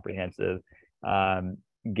incredibly comprehensive,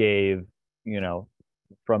 gave,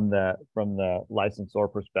 from the licensor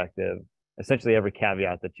perspective, essentially every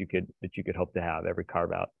caveat that you could hope to have, every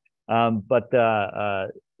carve out. But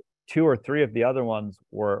two or three of the other ones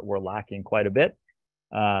were lacking quite a bit.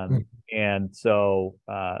 And so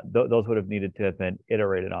those would have needed to have been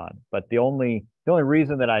iterated on. But the only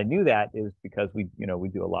reason that I knew that is because we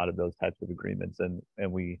do a lot of those types of agreements, and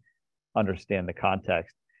we understand the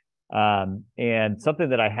context. And something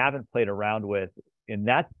that I haven't played around with in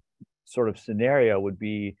that sort of scenario would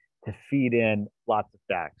be to feed in lots of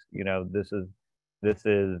facts.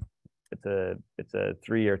 It's a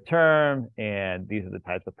 3-year term, and these are the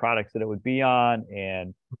types of products that it would be on,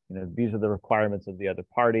 and these are the requirements of the other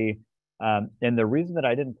party. And the reason that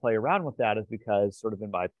I didn't play around with that is because sort of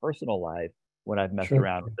in my personal life, when I've messed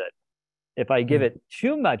around with it, if I give it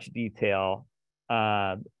too much detail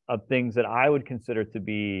of things that I would consider to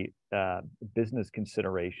be business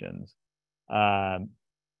considerations,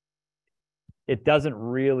 it doesn't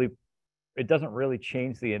really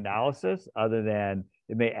change the analysis, other than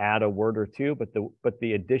it may add a word or two, but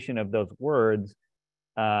the addition of those words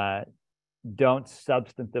don't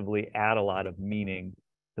substantively add a lot of meaning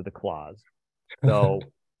to the clause. So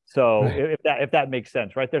right. if that makes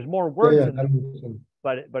sense, right? There's more words in them,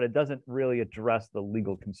 but it doesn't really address the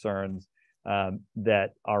legal concerns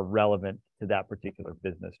that are relevant to that particular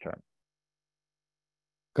business term.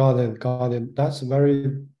 Got it. That's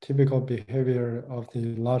very typical behavior of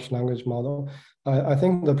the large language model. I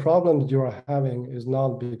think the problem you're having is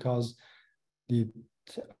not because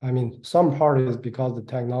some part is because the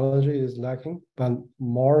technology is lacking, but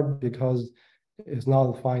more because it's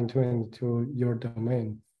not fine-tuned to your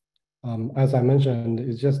domain. As I mentioned,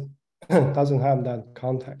 it just doesn't have that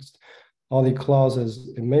context. All the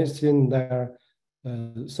clauses, it may seem there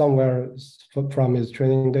somewhere from its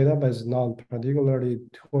training data, but it's not particularly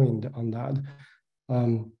tuned on that.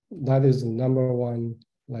 That is the number one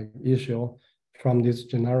issue from these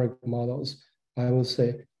generic models, I would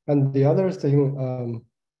say. And the other thing,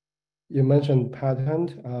 you mentioned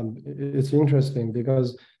patent. It's interesting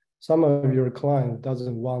because some of your client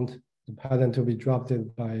doesn't want the patent to be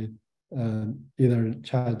drafted by either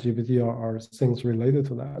ChatGPT or things related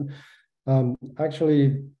to that.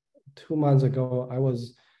 Actually, 2 months ago, I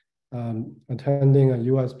was attending a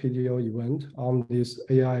USPTO event on this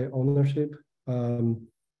AI ownership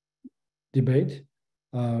debate.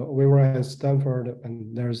 We were at Stanford,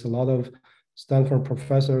 and there's a lot of Stanford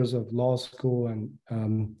professors of law school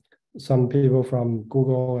and some people from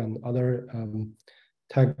Google and other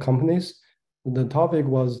tech companies. The topic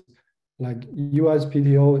was like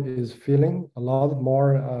USPTO is feeling a lot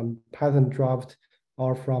more patent draft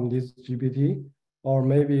are from this GPT, or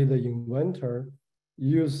maybe the inventor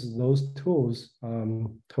use those tools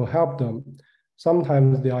to help them.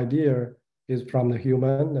 Sometimes the idea is from the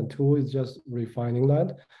human, and tool is just refining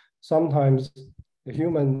that. Sometimes the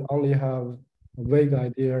human only have a vague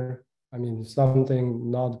idea, I mean,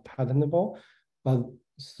 something not patentable, but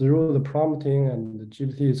through the prompting and the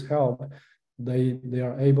GPT's help, they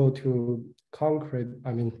are able to concrete,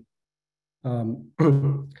 I mean,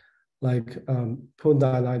 put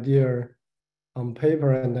that idea on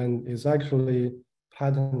paper, and then it's actually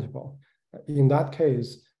patentable. In that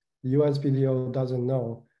case, the USPTO doesn't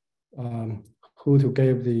know who to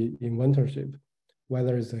give the inventorship,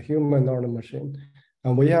 whether it's a human or the machine.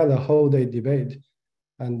 And we had a whole day debate,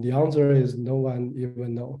 and the answer is no one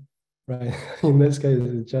even know, right? In this case,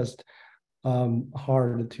 it's just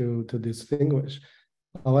hard to distinguish.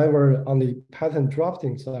 However, on the patent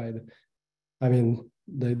drafting side, I mean,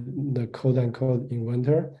 the quote unquote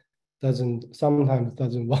inventor sometimes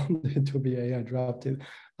doesn't want it to be AI drafted.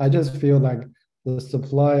 I just feel like the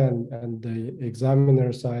supply and the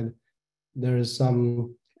examiner side, there is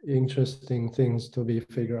some interesting things to be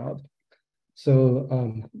figured out. So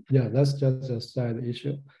yeah, that's just a side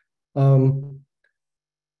issue.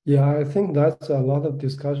 Yeah, I think that's a lot of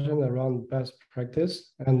discussion around best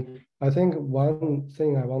practice. And I think one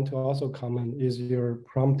thing I want to also comment is your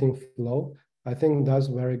prompting flow. I think that's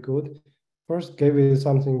very good. First, give it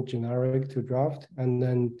something generic to draft and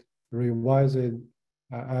then revise it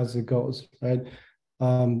as it goes, right?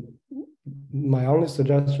 My only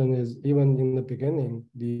suggestion is even in the beginning,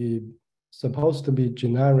 the supposed to be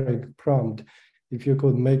generic prompt, if you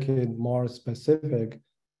could make it more specific,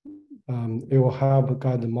 it will help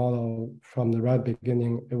guide the model from the right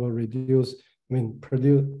beginning. It will reduce, I mean,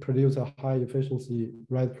 produce a high efficiency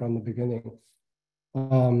right from the beginning.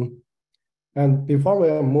 And before we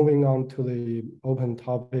are moving on to the open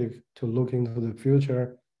topic to look into the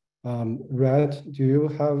future, Red, do you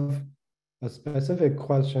have a specific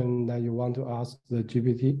question that you want to ask the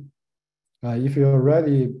GPT? If you're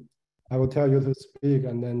ready, I will tell you to speak,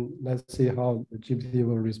 and then let's see how the GPT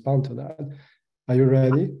will respond to that. Are you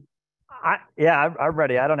ready? I'm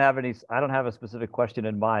ready. I don't have a specific question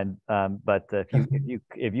in mind. But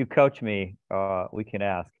if you coach me, we can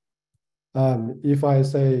ask. If I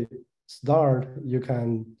say start, you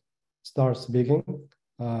can start speaking.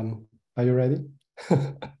 Are you ready?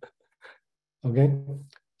 Okay,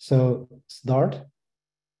 so start,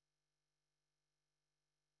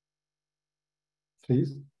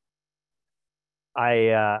 please. I'm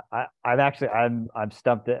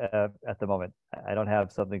stumped at the moment. I don't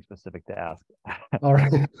have something specific to ask. All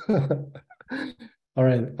right. All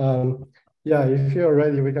right. Yeah, if you're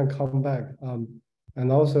ready, we can come back.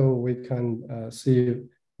 And also we can see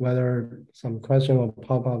whether some question will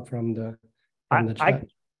pop up from the chat.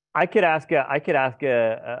 I could ask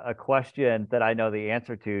a question that I know the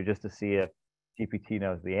answer to, just to see if GPT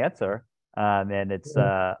knows the answer. And it's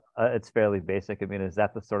fairly basic. I mean, is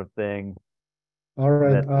that the sort of thing? All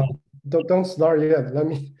right. Don't start yet. Let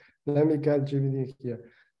me get GPT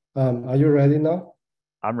here. Are you ready now?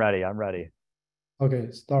 I'm ready.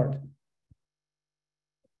 Okay, start.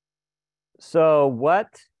 So what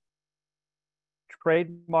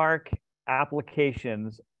trademark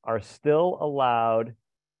applications are still allowed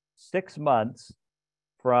 6 months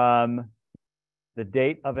from the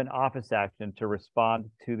date of an office action to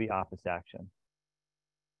respond to the office action?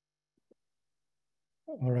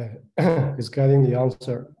 All right, it's getting the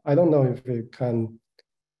answer. I don't know if it can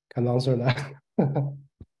answer that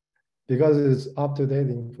because it's up-to-date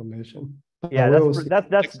information. Yeah,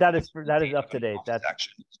 that is up to date. That's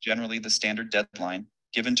action is generally the standard deadline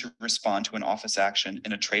given to respond to an office action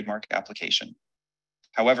in a trademark application.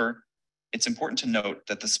 However, it's important to note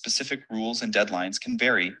that the specific rules and deadlines can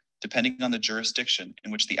vary depending on the jurisdiction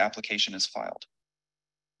in which the application is filed.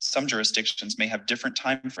 Some jurisdictions may have different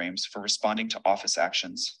timeframes for responding to office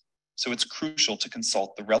actions, so it's crucial to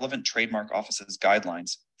consult the relevant trademark office's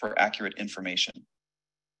guidelines for accurate information.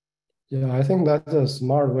 Yeah, I think that's a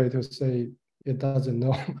smart way to say it doesn't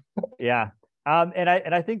know. Yeah. And I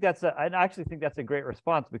actually think that's a great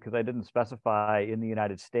response, because I didn't specify in the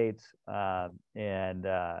United States, and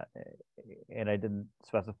I didn't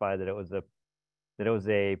specify that it was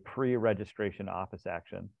a pre-registration office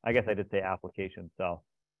action. I guess I did say application. So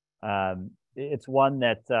it's one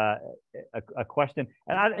that a question.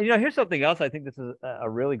 And here's something else. I think this is a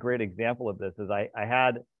really great example of this. Is I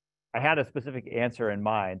had I had a specific answer in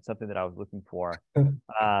mind, something that I was looking for,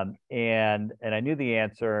 and I knew the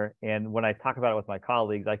answer. And when I talk about it with my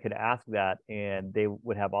colleagues, I could ask that, and they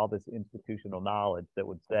would have all this institutional knowledge that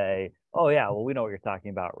would say, "Oh yeah, well we know what you're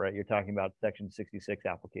talking about, right? You're talking about Section 66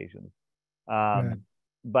 applications." Right. Um,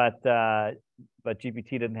 but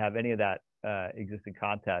GPT didn't have any of that existing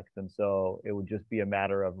context, and so it would just be a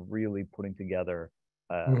matter of really putting together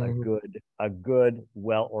a good,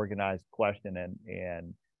 well organized question,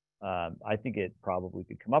 and I think it probably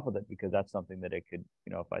could come up with it because that's something that it could,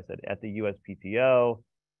 if I said at the USPTO,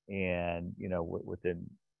 and within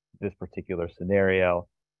this particular scenario,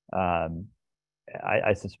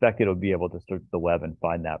 I suspect it'll be able to search the web and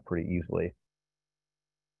find that pretty easily.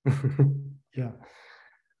 Yeah.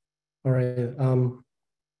 All right.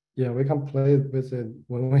 Yeah, we can play with it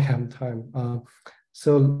when we have time.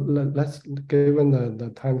 So let's, given the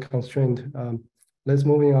time constraint, let's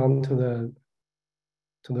moving on to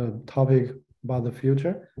the topic about the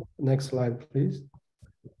future. Next slide, please.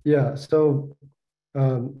 Yeah. So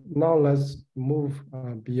now let's move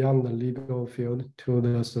beyond the legal field to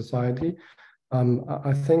the society.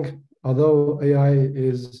 I think although AI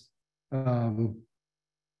is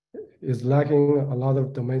lacking a lot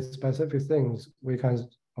of domain-specific things, we can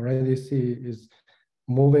already see is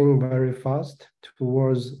moving very fast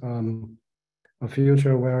towards a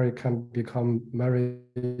future where it can become very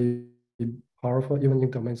powerful, even in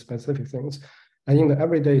domain-specific things. And in the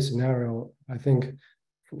everyday scenario, I think,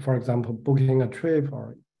 for example, booking a trip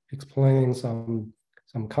or explaining some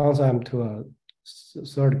concept to a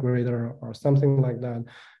third grader or something like that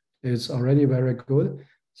is already very good.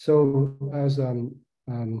 So as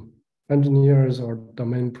engineers or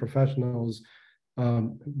domain professionals,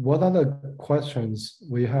 what are the questions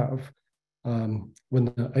we have when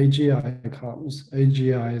the AGI comes?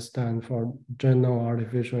 AGI stands for General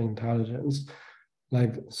Artificial Intelligence,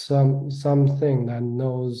 like something that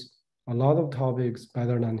knows a lot of topics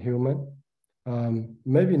better than human.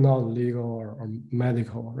 Maybe not legal or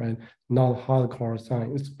medical, right? Not hardcore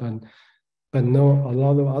science, but know a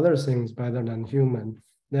lot of other things better than human.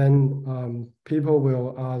 Then people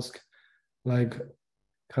will ask, like,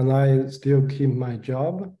 can I still keep my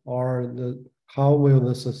job, or how will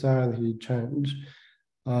the society change?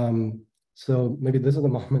 So maybe this is the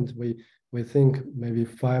moment we think maybe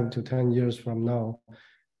 5 to 10 years from now,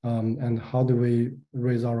 and how do we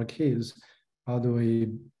raise our kids? How do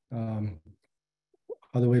we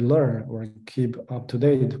learn or keep up to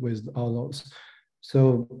date with all those?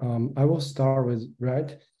 So I will start with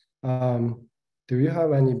Red. Do you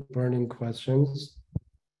have any burning questions?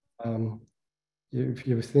 If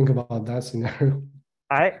you think about that scenario.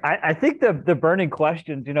 I think the burning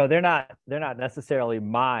questions, they're not necessarily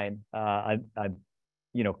mine. I'm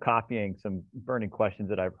copying some burning questions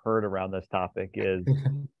that I've heard around this topic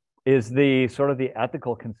is the sort of the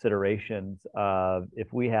ethical considerations of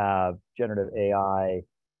if we have generative AI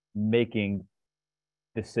making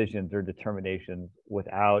decisions or determinations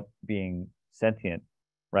without being sentient,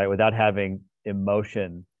 right? Without having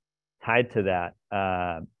emotion tied to that.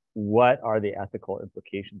 What are the ethical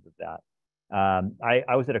implications of that?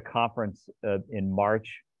 I was at a conference in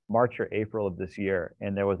March or April of this year,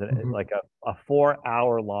 and there was a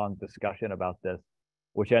 4-hour long discussion about this,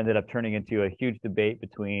 which ended up turning into a huge debate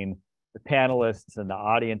between the panelists and the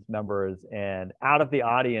audience members. And out of the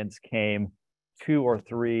audience came 2 or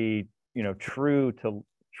 3, true to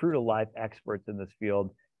life experts in this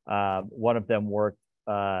field. One of them worked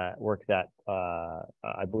at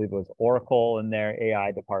I believe it was Oracle in their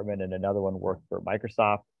AI department, and another one worked for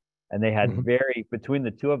Microsoft. And they had between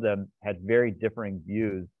the two of them had very differing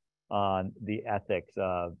views on the ethics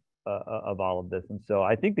of all of this. And so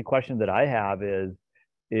I think the question that I have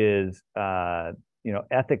is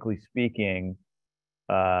ethically speaking,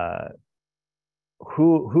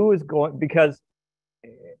 who is going, because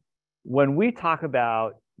when we talk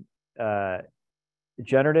about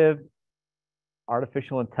generative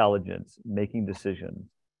artificial intelligence making decisions,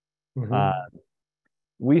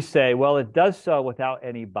 we say, well, it does so without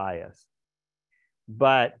any bias.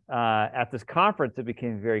 But at this conference, it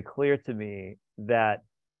became very clear to me that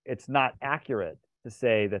it's not accurate to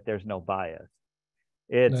say that there's no bias.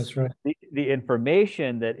 It's right. the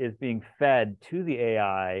information that is being fed to the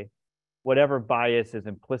AI, whatever bias is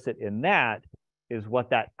implicit in that, is what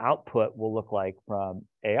that output will look like from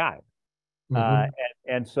AI.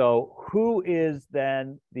 And so who is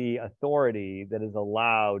then the authority that is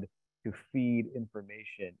allowed to feed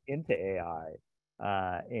information into AI,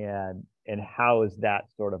 and how is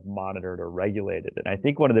that sort of monitored or regulated? And I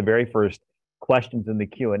think one of the very first questions in the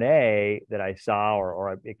Q&A that I saw,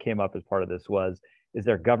 or it came up as part of this, was, is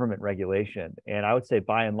there government regulation? And I would say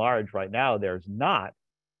by and large right now, there's not.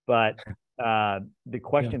 But the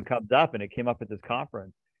question comes up, and it came up at this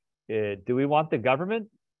conference. Do we want the government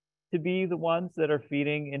to be the ones that are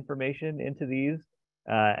feeding information into these?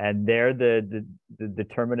 And they're the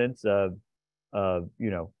determinants of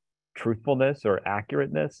truthfulness or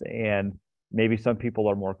accurateness. And maybe some people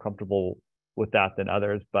are more comfortable with that than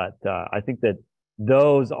others. But I think that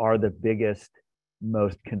those are the biggest,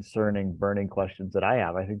 most concerning, burning questions that I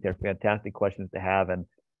have. I think they're fantastic questions to have, and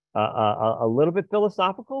a little bit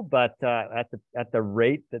philosophical, but at the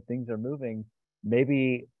rate that things are moving,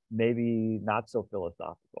 maybe not so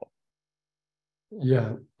philosophical.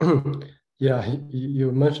 Yeah, yeah.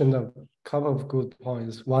 You mentioned a couple of good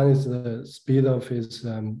points. One is the speed of its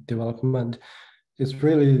development. It's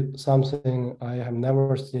really something I have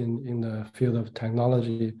never seen in the field of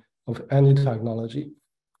technology, of any technology.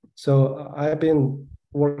 So I've been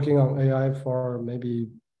working on AI for maybe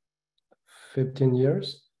 15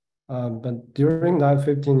 years. But during that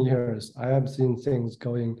 15 years, I have seen things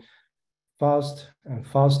going fast and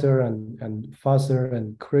faster and faster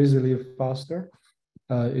and crazily faster,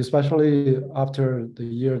 especially after the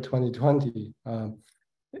year 2020.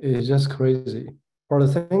 It's just crazy. For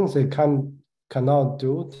the things it cannot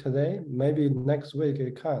do today, maybe next week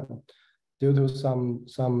it can, due to some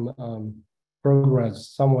progress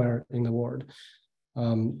somewhere in the world,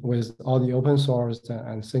 with all the open source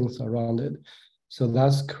and things around it. So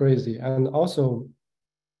that's crazy. And also,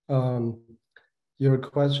 your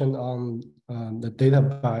question on the data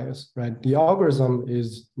bias, right? The algorithm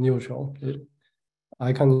is neutral.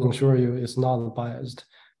 I can assure you it's not biased,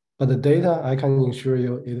 but the data, I can assure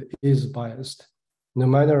you it is biased, no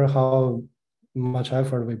matter how much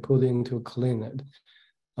effort we put into clean it.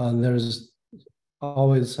 There's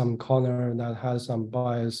always some corner that has some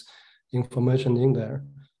bias information in there.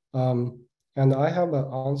 And I have an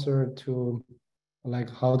answer to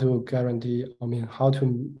like how to guarantee, how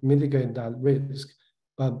to mitigate that risk.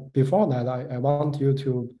 But before that, I want you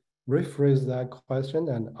to rephrase that question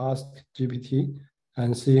and ask GPT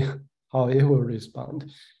and see how it will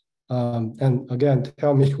respond. And again,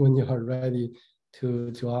 tell me when you are ready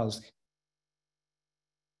to ask.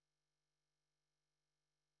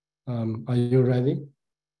 Are you ready?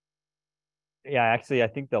 Yeah, actually, I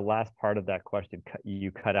think the last part of that question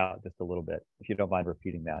you cut out just a little bit. If you don't mind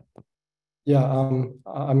repeating that. Yeah,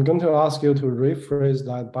 I'm going to ask you to rephrase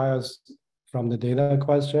that bias from the data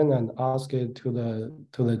question and ask it to the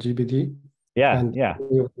GPT. Yeah, and yeah.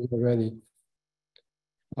 You're ready.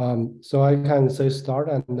 So I can say start,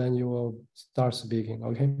 and then you will start speaking.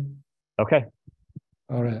 Okay. Okay.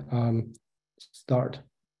 All right. Start.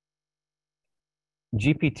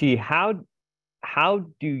 GPT, how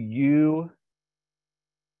do you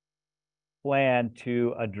plan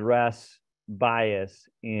to address bias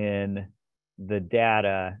in the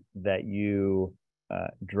data that you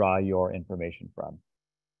draw your information from?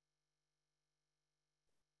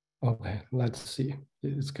 Okay, let's see.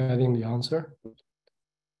 It's getting the answer.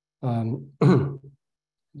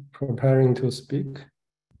 Preparing to speak.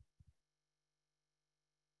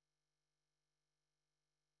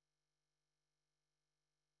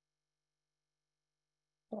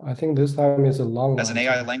 I think this time is a long As an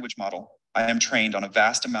answer. AI language model, I am trained on a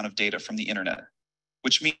vast amount of data from the internet,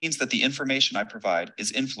 which means that the information I provide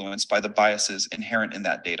is influenced by the biases inherent in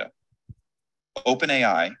that data.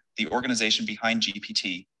 OpenAI, the organization behind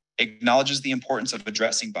GPT, acknowledges the importance of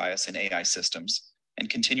addressing bias in AI systems and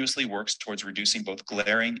continuously works towards reducing both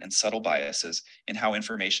glaring and subtle biases in how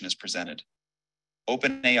information is presented.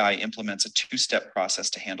 OpenAI implements a two-step process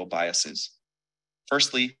to handle biases.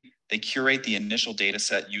 Firstly, they curate the initial data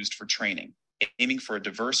set used for training, aiming for a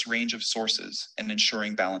diverse range of sources and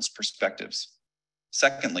ensuring balanced perspectives.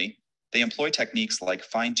 Secondly, they employ techniques like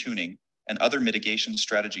fine-tuning and other mitigation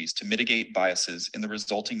strategies to mitigate biases in the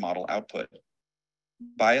resulting model output.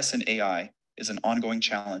 Bias in AI is an ongoing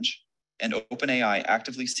challenge, and OpenAI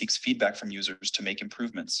actively seeks feedback from users to make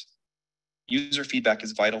improvements. User feedback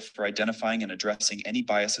is vital for identifying and addressing any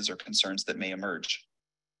biases or concerns that may emerge.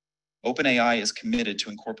 OpenAI is committed to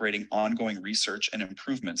incorporating ongoing research and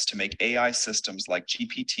improvements to make AI systems like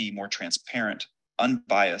GPT more transparent,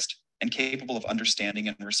 unbiased, and capable of understanding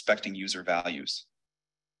and respecting user values.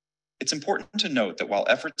 It's important to note that while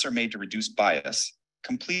efforts are made to reduce bias,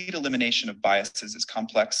 complete elimination of biases is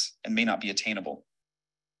complex and may not be attainable.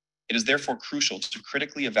 It is therefore crucial to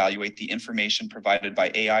critically evaluate the information provided by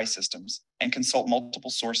AI systems and consult multiple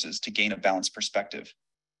sources to gain a balanced perspective.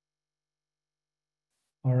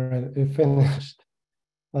 All right, it finished.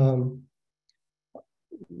 Let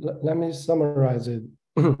me summarize it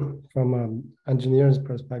from an engineer's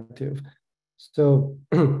perspective. So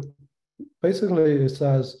basically it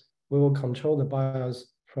says we will control the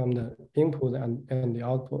bias from the input and the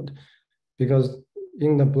output, because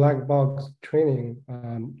in the black box training,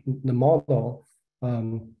 the model,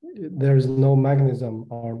 there's no mechanism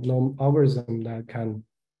or no algorithm that can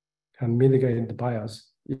mitigate the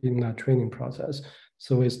bias in that training process.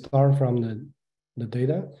 So we start from the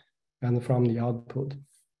data and from the output.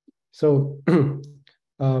 So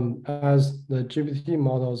as the GPT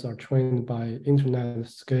models are trained by internet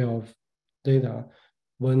scale of data,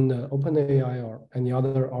 when the OpenAI or any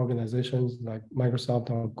other organizations like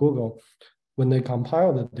Microsoft or Google, when they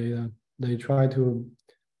compile the data, they try to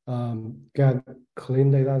get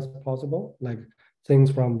clean data as possible, like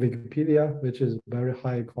things from Wikipedia, which is very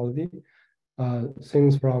high quality,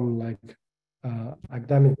 things from like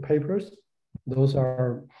academic papers, those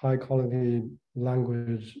are high quality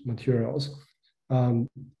language materials.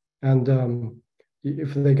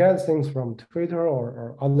 If they get things from Twitter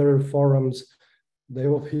or other forums, they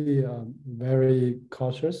will be very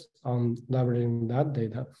cautious on leveraging that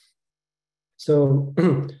data. So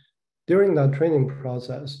during that training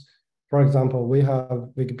process, for example, we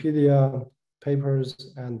have Wikipedia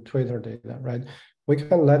papers and Twitter data, right? We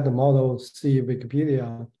can let the model see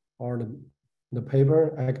Wikipedia or the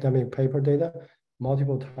paper, academic paper data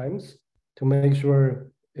multiple times to make sure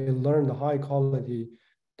it learned the high quality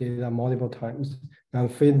data multiple times and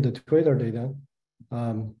feed the Twitter data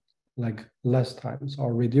like less times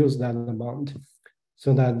or reduce that amount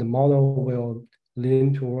so that the model will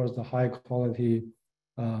lean towards the high quality,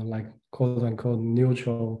 like quote unquote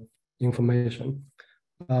neutral information.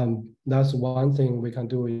 That's one thing we can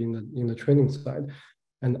do in the training side.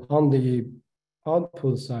 And on the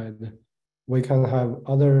output side, we can have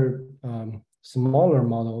other smaller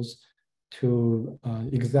models to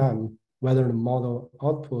examine whether the model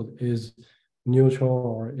output is neutral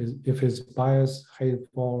or if it's biased,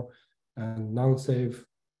 hateful, and non-safe.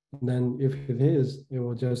 Then if it is, it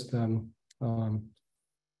will just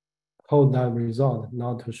hold that result,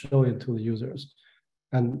 not to show it to the users.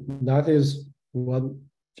 And that is what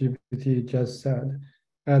GPT just said.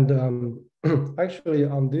 And actually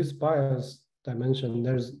on this bias dimension,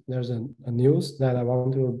 there's a news that I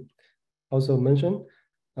want to also mention.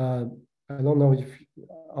 I don't know if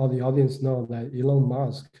all the audience know that Elon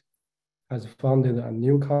Musk has founded a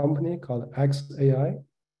new company called XAI.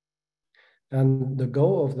 And the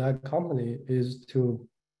goal of that company is to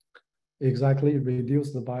exactly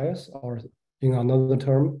reduce the bias, or in another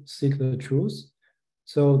term, seek the truth.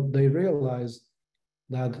 So they realize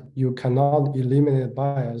that you cannot eliminate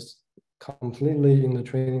bias completely in the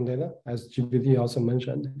training data, as GPT also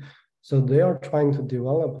mentioned. So they are trying to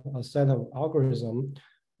develop a set of algorithms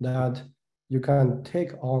that you can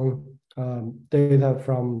take on data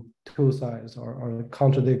from two sides or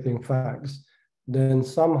contradicting facts. Then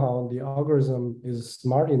somehow the algorithm is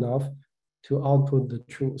smart enough to output the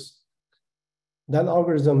truth. That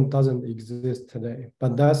algorithm doesn't exist today,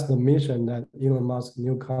 but that's the mission that Elon Musk's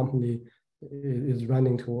new company is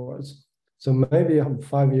running towards. So maybe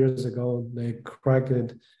 5 years ago they cracked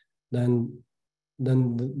it, then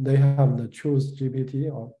they have the truth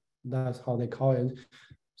GPT, or that's how they call it.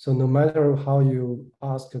 So no matter how you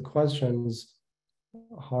ask questions,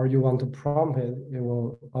 how you want to prompt it, it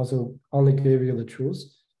will also only give you the truth,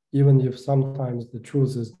 even if sometimes the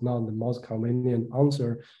truth is not the most convenient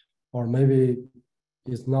answer, or maybe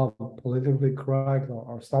it's not politically correct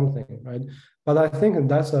or something, right? But I think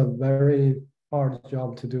that's a very hard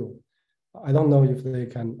job to do. I don't know if they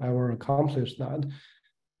can ever accomplish that,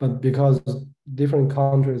 but because different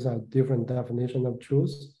countries have different definition of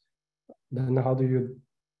truth, then how do you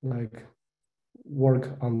like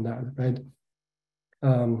work on that, right?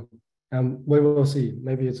 And we will see.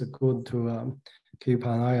 Maybe it's good to keep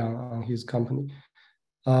an eye on his company.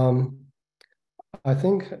 I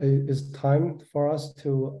think it's time for us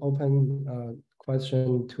to open a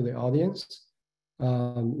question to the audience.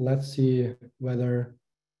 Let's see whether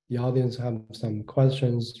the audience have some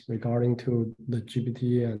questions regarding to the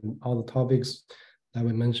GPT and all the topics that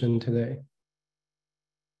we mentioned today.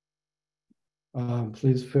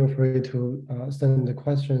 Please feel free to send the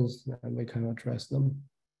questions and we can address them.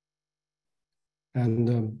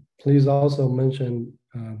 And please also mention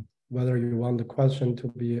whether you want the question to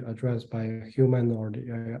be addressed by a human or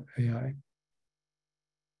the AI.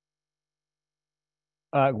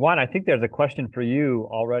 Juan, I think there's a question for you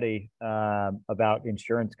already about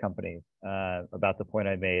insurance companies, about the point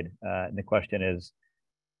I made. And the question is,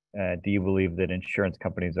 do you believe that insurance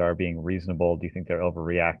companies are being reasonable? Do you think they're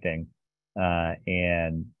overreacting?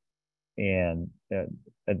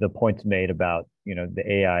 the points made about, the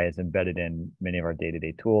AI is embedded in many of our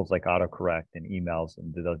day-to-day tools like autocorrect and emails,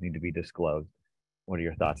 and do those need to be disclosed? What are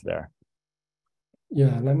your thoughts there?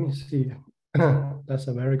 Yeah, let me see. That's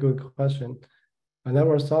a very good question. I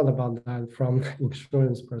never thought about that from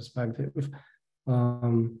insurance perspective.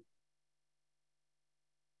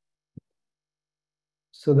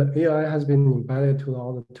 So the AI has been embedded to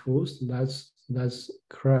all the tools. That's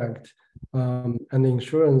correct. And the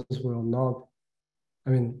insurance will not. I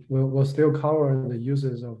mean, we'll still cover the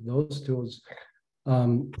uses of those tools.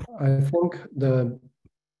 I think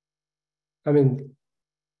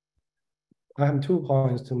I have 2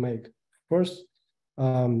 points to make. First,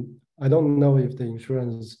 I don't know if the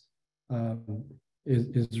insurance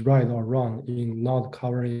is right or wrong in not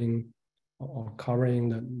covering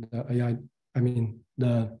the AI. I mean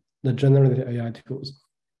the generative AI tools.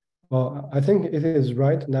 Well, I think it is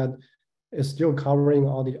right that it's still covering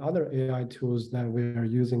all the other AI tools that we are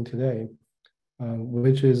using today,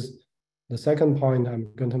 which is the second point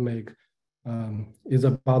I'm going to make, is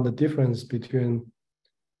about the difference between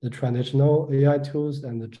the traditional AI tools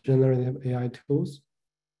and the generative AI tools.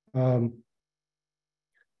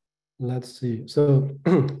 Let's see. So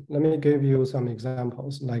let me give you some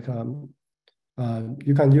examples. Like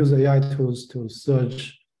you can use AI tools to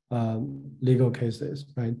search legal cases,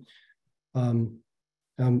 right?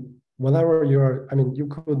 Whenever you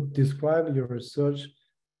could describe your search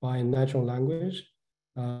by natural language,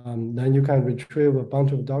 then you can retrieve a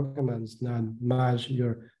bunch of documents that match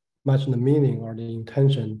the meaning or the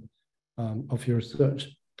intention of your search.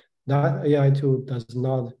 That AI tool does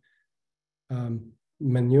not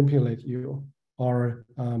manipulate you, or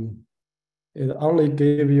it only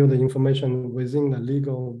gave you the information within the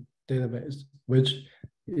legal database, which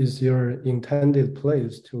is your intended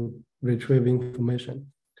place to retrieve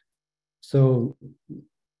information. So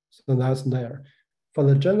that's there. For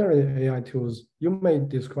the generative AI tools, you may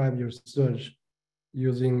describe your search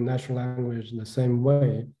using natural language in the same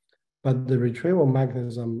way, but the retrieval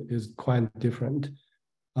mechanism is quite different.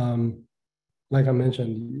 Like I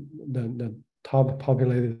mentioned, the top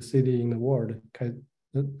populated city in the world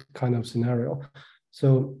kind of scenario.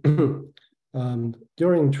 So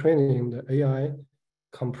during training, the AI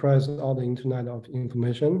compresses all the internet of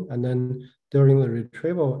information, and then during the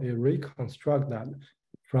retrieval, it reconstructs that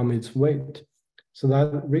from its weight. So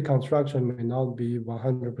that reconstruction may not be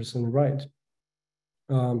 100% right.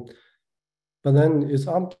 But then it's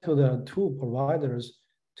up to the tool providers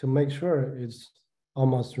to make sure it's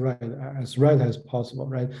almost right as possible,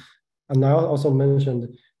 right? And I also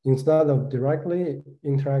mentioned, instead of directly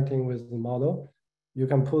interacting with the model, you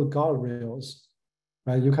can put guardrails,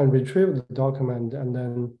 right? You can retrieve the document and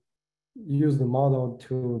then use the model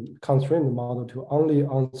to constrain the model to only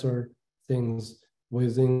answer things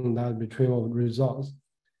within that retrieval results.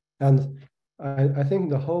 And I think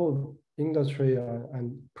the whole industry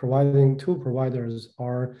and tool providers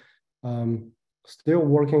are still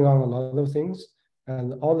working on a lot of things,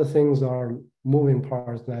 and all the things are moving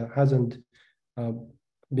parts that hasn't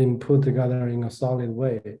been put together in a solid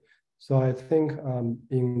way. So I think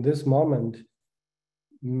in this moment,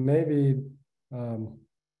 maybe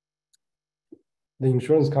the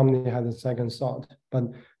insurance company had a second thought. But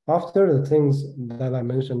after the things that I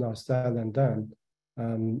mentioned are said and done,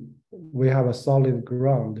 we have a solid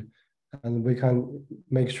ground, and we can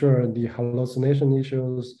make sure the hallucination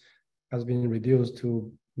issues has been reduced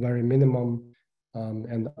to very minimum,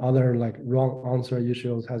 and other like wrong answer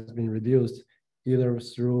issues has been reduced either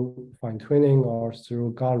through fine tuning or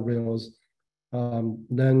through guardrails.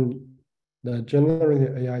 Then the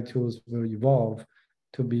generative AI tools will evolve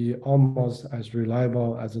to be almost as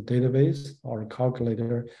reliable as a database or a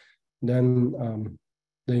calculator. Then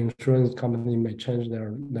the insurance company may change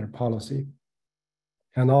their policy.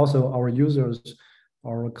 And also our users,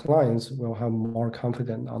 our clients will have more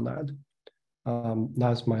confidence on that.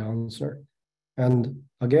 That's my answer. And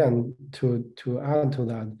again, to add to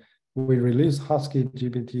that, we released Husky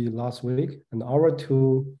GPT last week, and our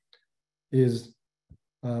tool is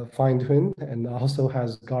fine-tuned and also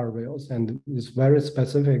has guardrails, and is very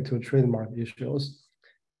specific to trademark issues.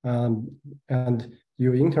 And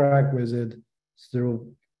you interact with it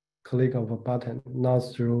through click of a button, not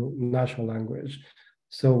through natural language.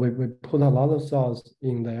 So we put a lot of thoughts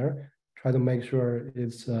in there, try to make sure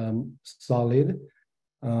it's solid.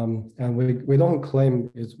 And we don't claim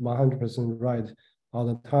it's 100% right all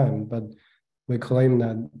the time, but we claim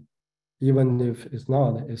that even if it's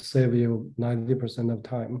not, it saves you 90% of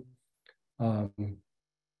time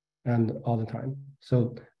and all the time.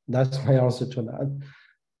 So that's my answer to that.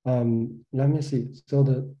 Let me see. So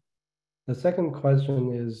the second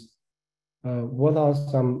question is what are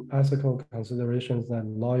some ethical considerations that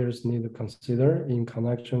lawyers need to consider in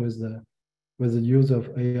connection with the use of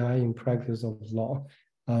AI in practice of law?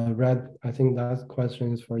 Red, I think that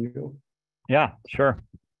question is for you. Yeah, sure.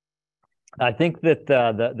 I think that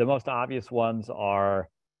the most obvious ones are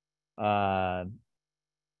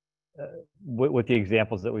with the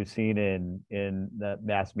examples that we've seen in the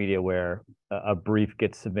mass media, where a brief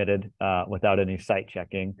gets submitted without any site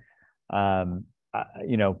checking.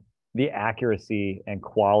 You know, the accuracy and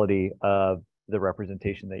quality of the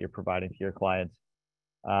representation that you're providing to your clients.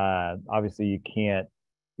 Obviously, you can't,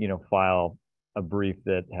 you know, file a brief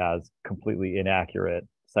that has completely inaccurate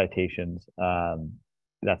citations.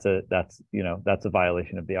 That's a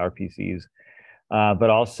violation of the RPCs. But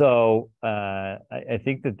also, I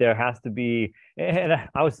think that there has to be, and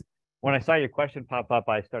when I saw your question pop up,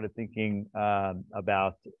 I started thinking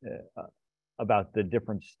about the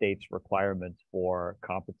different states' requirements for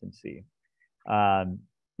competency.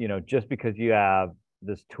 You know, just because you have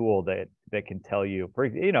this tool that can tell you,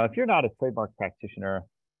 you know, if you're not a trademark practitioner,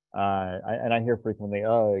 and I hear frequently,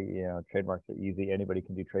 oh, you know, trademarks are easy, anybody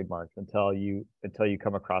can do trademarks, until you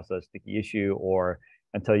come across a sticky issue, or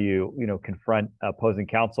until you confront opposing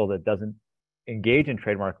counsel that doesn't engage in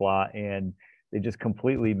trademark law, and they just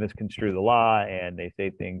completely misconstrue the law, and they say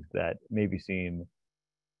things that maybe seem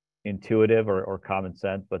intuitive or common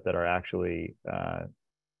sense, but that are actually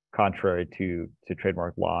contrary to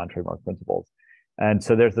trademark law and trademark principles. And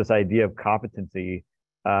so there's this idea of competency.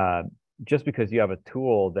 Just because you have a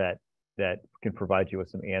tool that can provide you with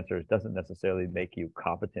some answers doesn't necessarily make you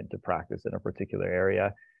competent to practice in a particular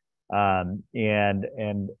area. I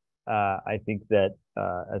think that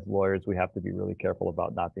as lawyers, we have to be really careful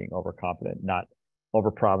about not being overconfident, not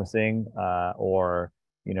overpromising, or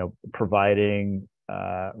providing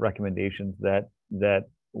recommendations that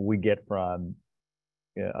we get from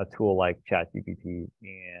a tool like ChatGPT,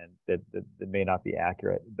 and that may not be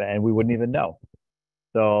accurate, and we wouldn't even know.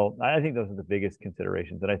 So I think those are the biggest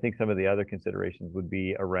considerations. And I think some of the other considerations would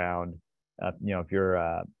be around, if you're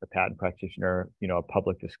a patent practitioner, a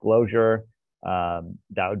public disclosure,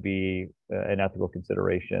 that would be an ethical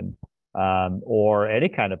consideration, or any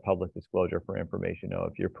kind of public disclosure for information.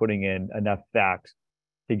 If you're putting in enough facts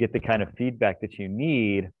to get the kind of feedback that you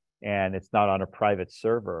need, and it's not on a private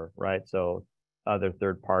server, right? So other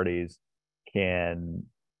third parties can,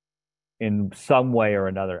 in some way or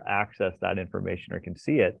another, access that information or can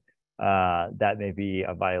see it, that may be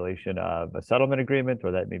a violation of a settlement agreement,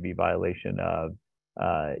 or that may be a violation of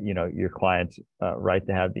your client's right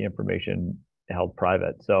to have the information held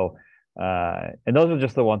private. So and those are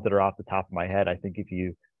just the ones that are off the top of my head. I think if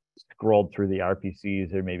you scrolled through the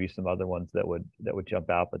RPCs, there may be some other ones that would jump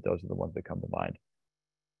out, but those are the ones that come to mind.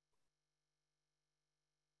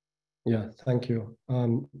 Yeah, thank you.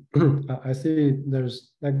 I see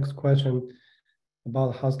there's next question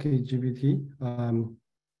about Husky GPT.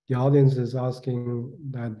 The audience is asking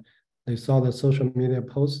that they saw the social media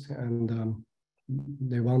post, and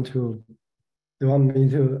they want me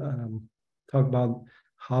to talk about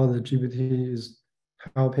how the GPT is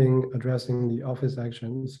helping addressing the office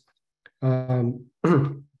actions.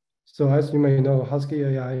 So as you may know, Husky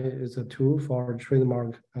AI is a tool for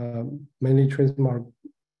trademark, mainly trademark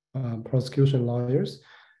prosecution lawyers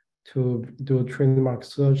to do trademark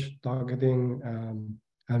search, targeting,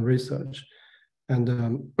 and research. And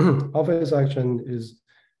office action is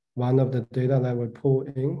one of the data that we pull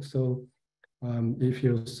in. So if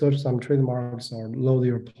you search some trademarks or load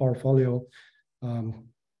your portfolio,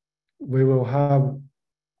 we will have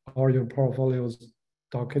all your portfolios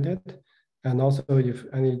docketed. And also, if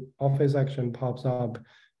any office action pops up,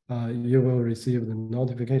 you will receive the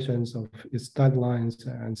notifications of its deadlines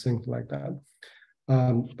and things like that.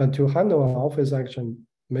 But to handle an office action,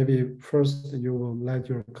 maybe first you will let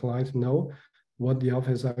your client know what the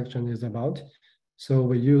office action is about. So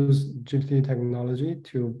we use GPT technology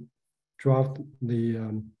to draft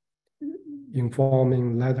the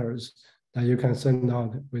informing letters that you can send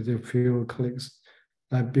out with a few clicks.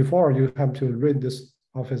 Before, you have to read this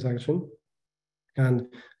office action and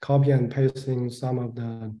copy and pasting some of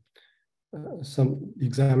the some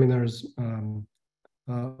examiners'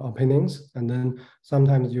 opinions, and then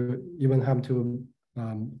sometimes you even have to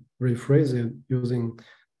rephrase it using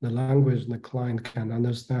the language the client can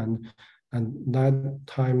understand, and that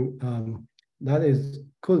time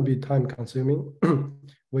could be time consuming.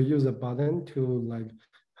 We use a button to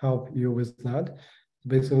help you with that.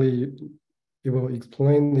 Basically, it will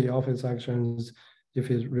explain the office actions. If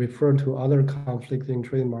it referred to other conflicting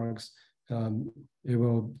trademarks, it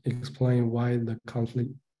will explain why the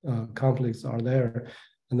conflicts are there.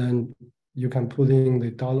 And then you can put in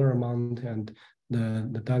the dollar amount and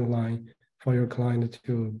the deadline for your client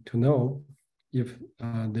to know if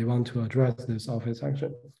they want to address this office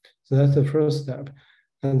action. So that's the first step.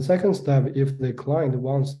 And second step, if the client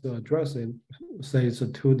wants to address it, say it's a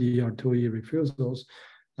 2D or 2E refusals,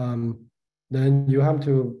 then you have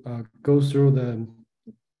to go through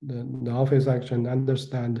the office action,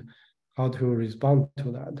 understand how to respond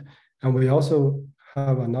to that. And we also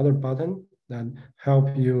have another button that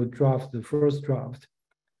help you draft the first draft.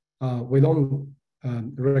 We don't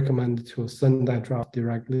recommend to send that draft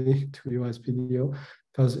directly to USPTO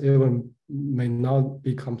because it may not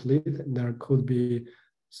be complete. There could be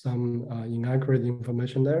some inaccurate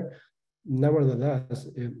information there. Nevertheless,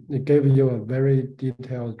 it gave you a very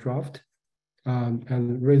detailed draft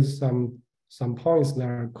and raise some points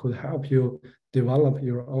that could help you develop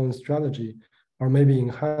your own strategy or maybe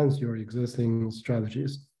enhance your existing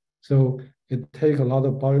strategies. So it takes a lot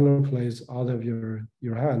of boilerplates out of your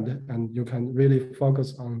hand, and you can really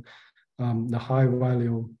focus on the high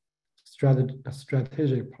value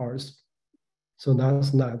strategic parts. So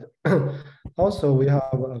that's that. Also, we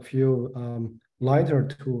have a few lighter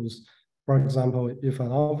tools. For example, if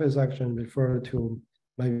an office action refers to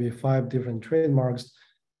maybe 5 different trademarks,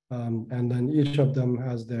 and then each of them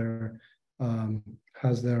has their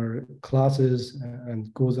classes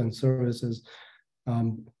and goods and services.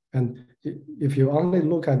 And if you only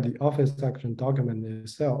look at the office action document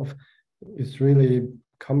itself, it's really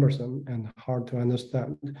cumbersome and hard to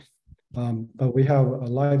understand. But we have a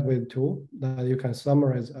lightweight tool that you can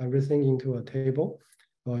summarize everything into a table.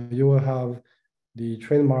 You will have the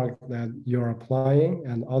trademark that you're applying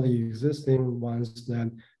and all the existing ones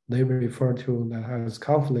that they refer to that has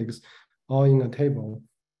conflicts all in a table.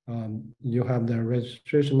 You have their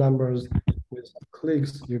registration numbers. With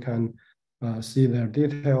clicks, you can see their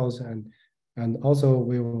details, and also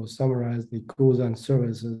we will summarize the goods and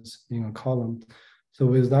services in a column. So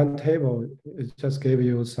with that table, it just gave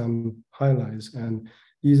you some highlights and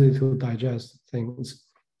easy to digest things.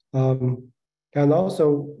 And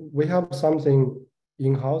also we have something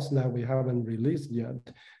in-house that we haven't released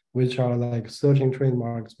yet, which are like searching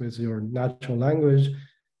trademarks with your natural language,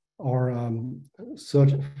 or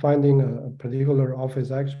finding a particular office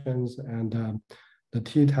actions and the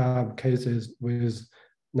T-tab cases with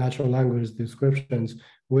natural language descriptions,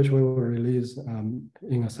 which we will release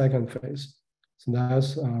in a second phase. So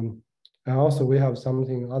that's, and also we have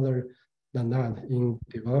something other than that in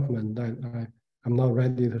development that I'm not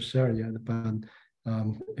ready to share yet, but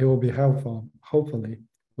it will be helpful, hopefully,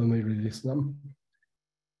 when we release them.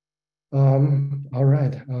 All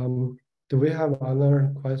right. Do we have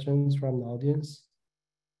other questions from the audience?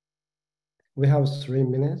 We have 3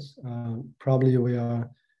 minutes. Probably we are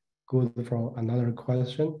good for another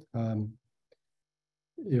question.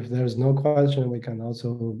 If there's no question, we can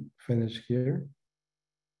also finish here.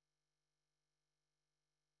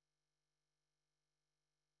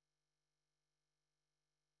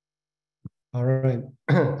 All right,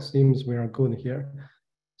 seems we are good here.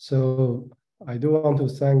 So I do want to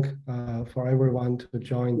thank for everyone to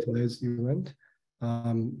join today's event.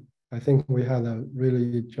 I think we had a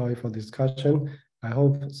really joyful discussion. I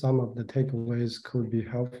hope some of the takeaways could be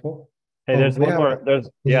helpful. Hey, there's one more.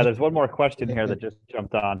 There's one more question here that just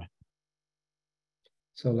jumped on.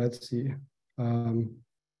 So let's see.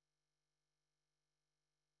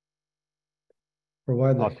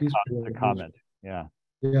 Provide the history of the comment. Yeah.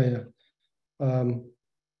 Yeah.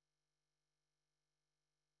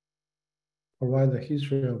 Provide the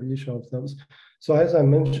history of each of those. So as I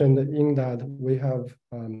mentioned in that, we have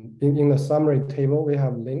in the summary table, we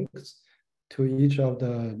have links to each of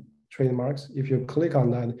the trademarks. If you click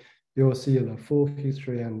on that, you will see the full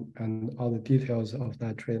history and all the details of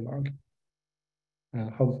that trademark. I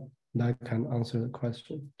hope that can answer the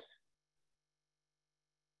question.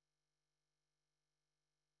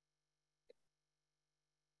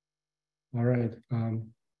 All right.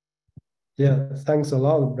 Yeah, thanks a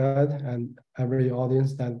lot, Brad, and every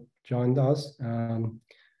audience that joined us.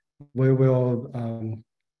 We will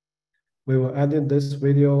edit this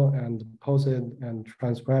video and post it and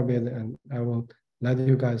transcribe it, and I will let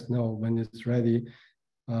you guys know when it's ready.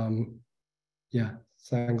 Yeah,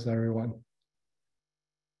 thanks everyone.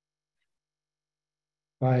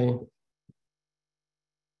 Bye.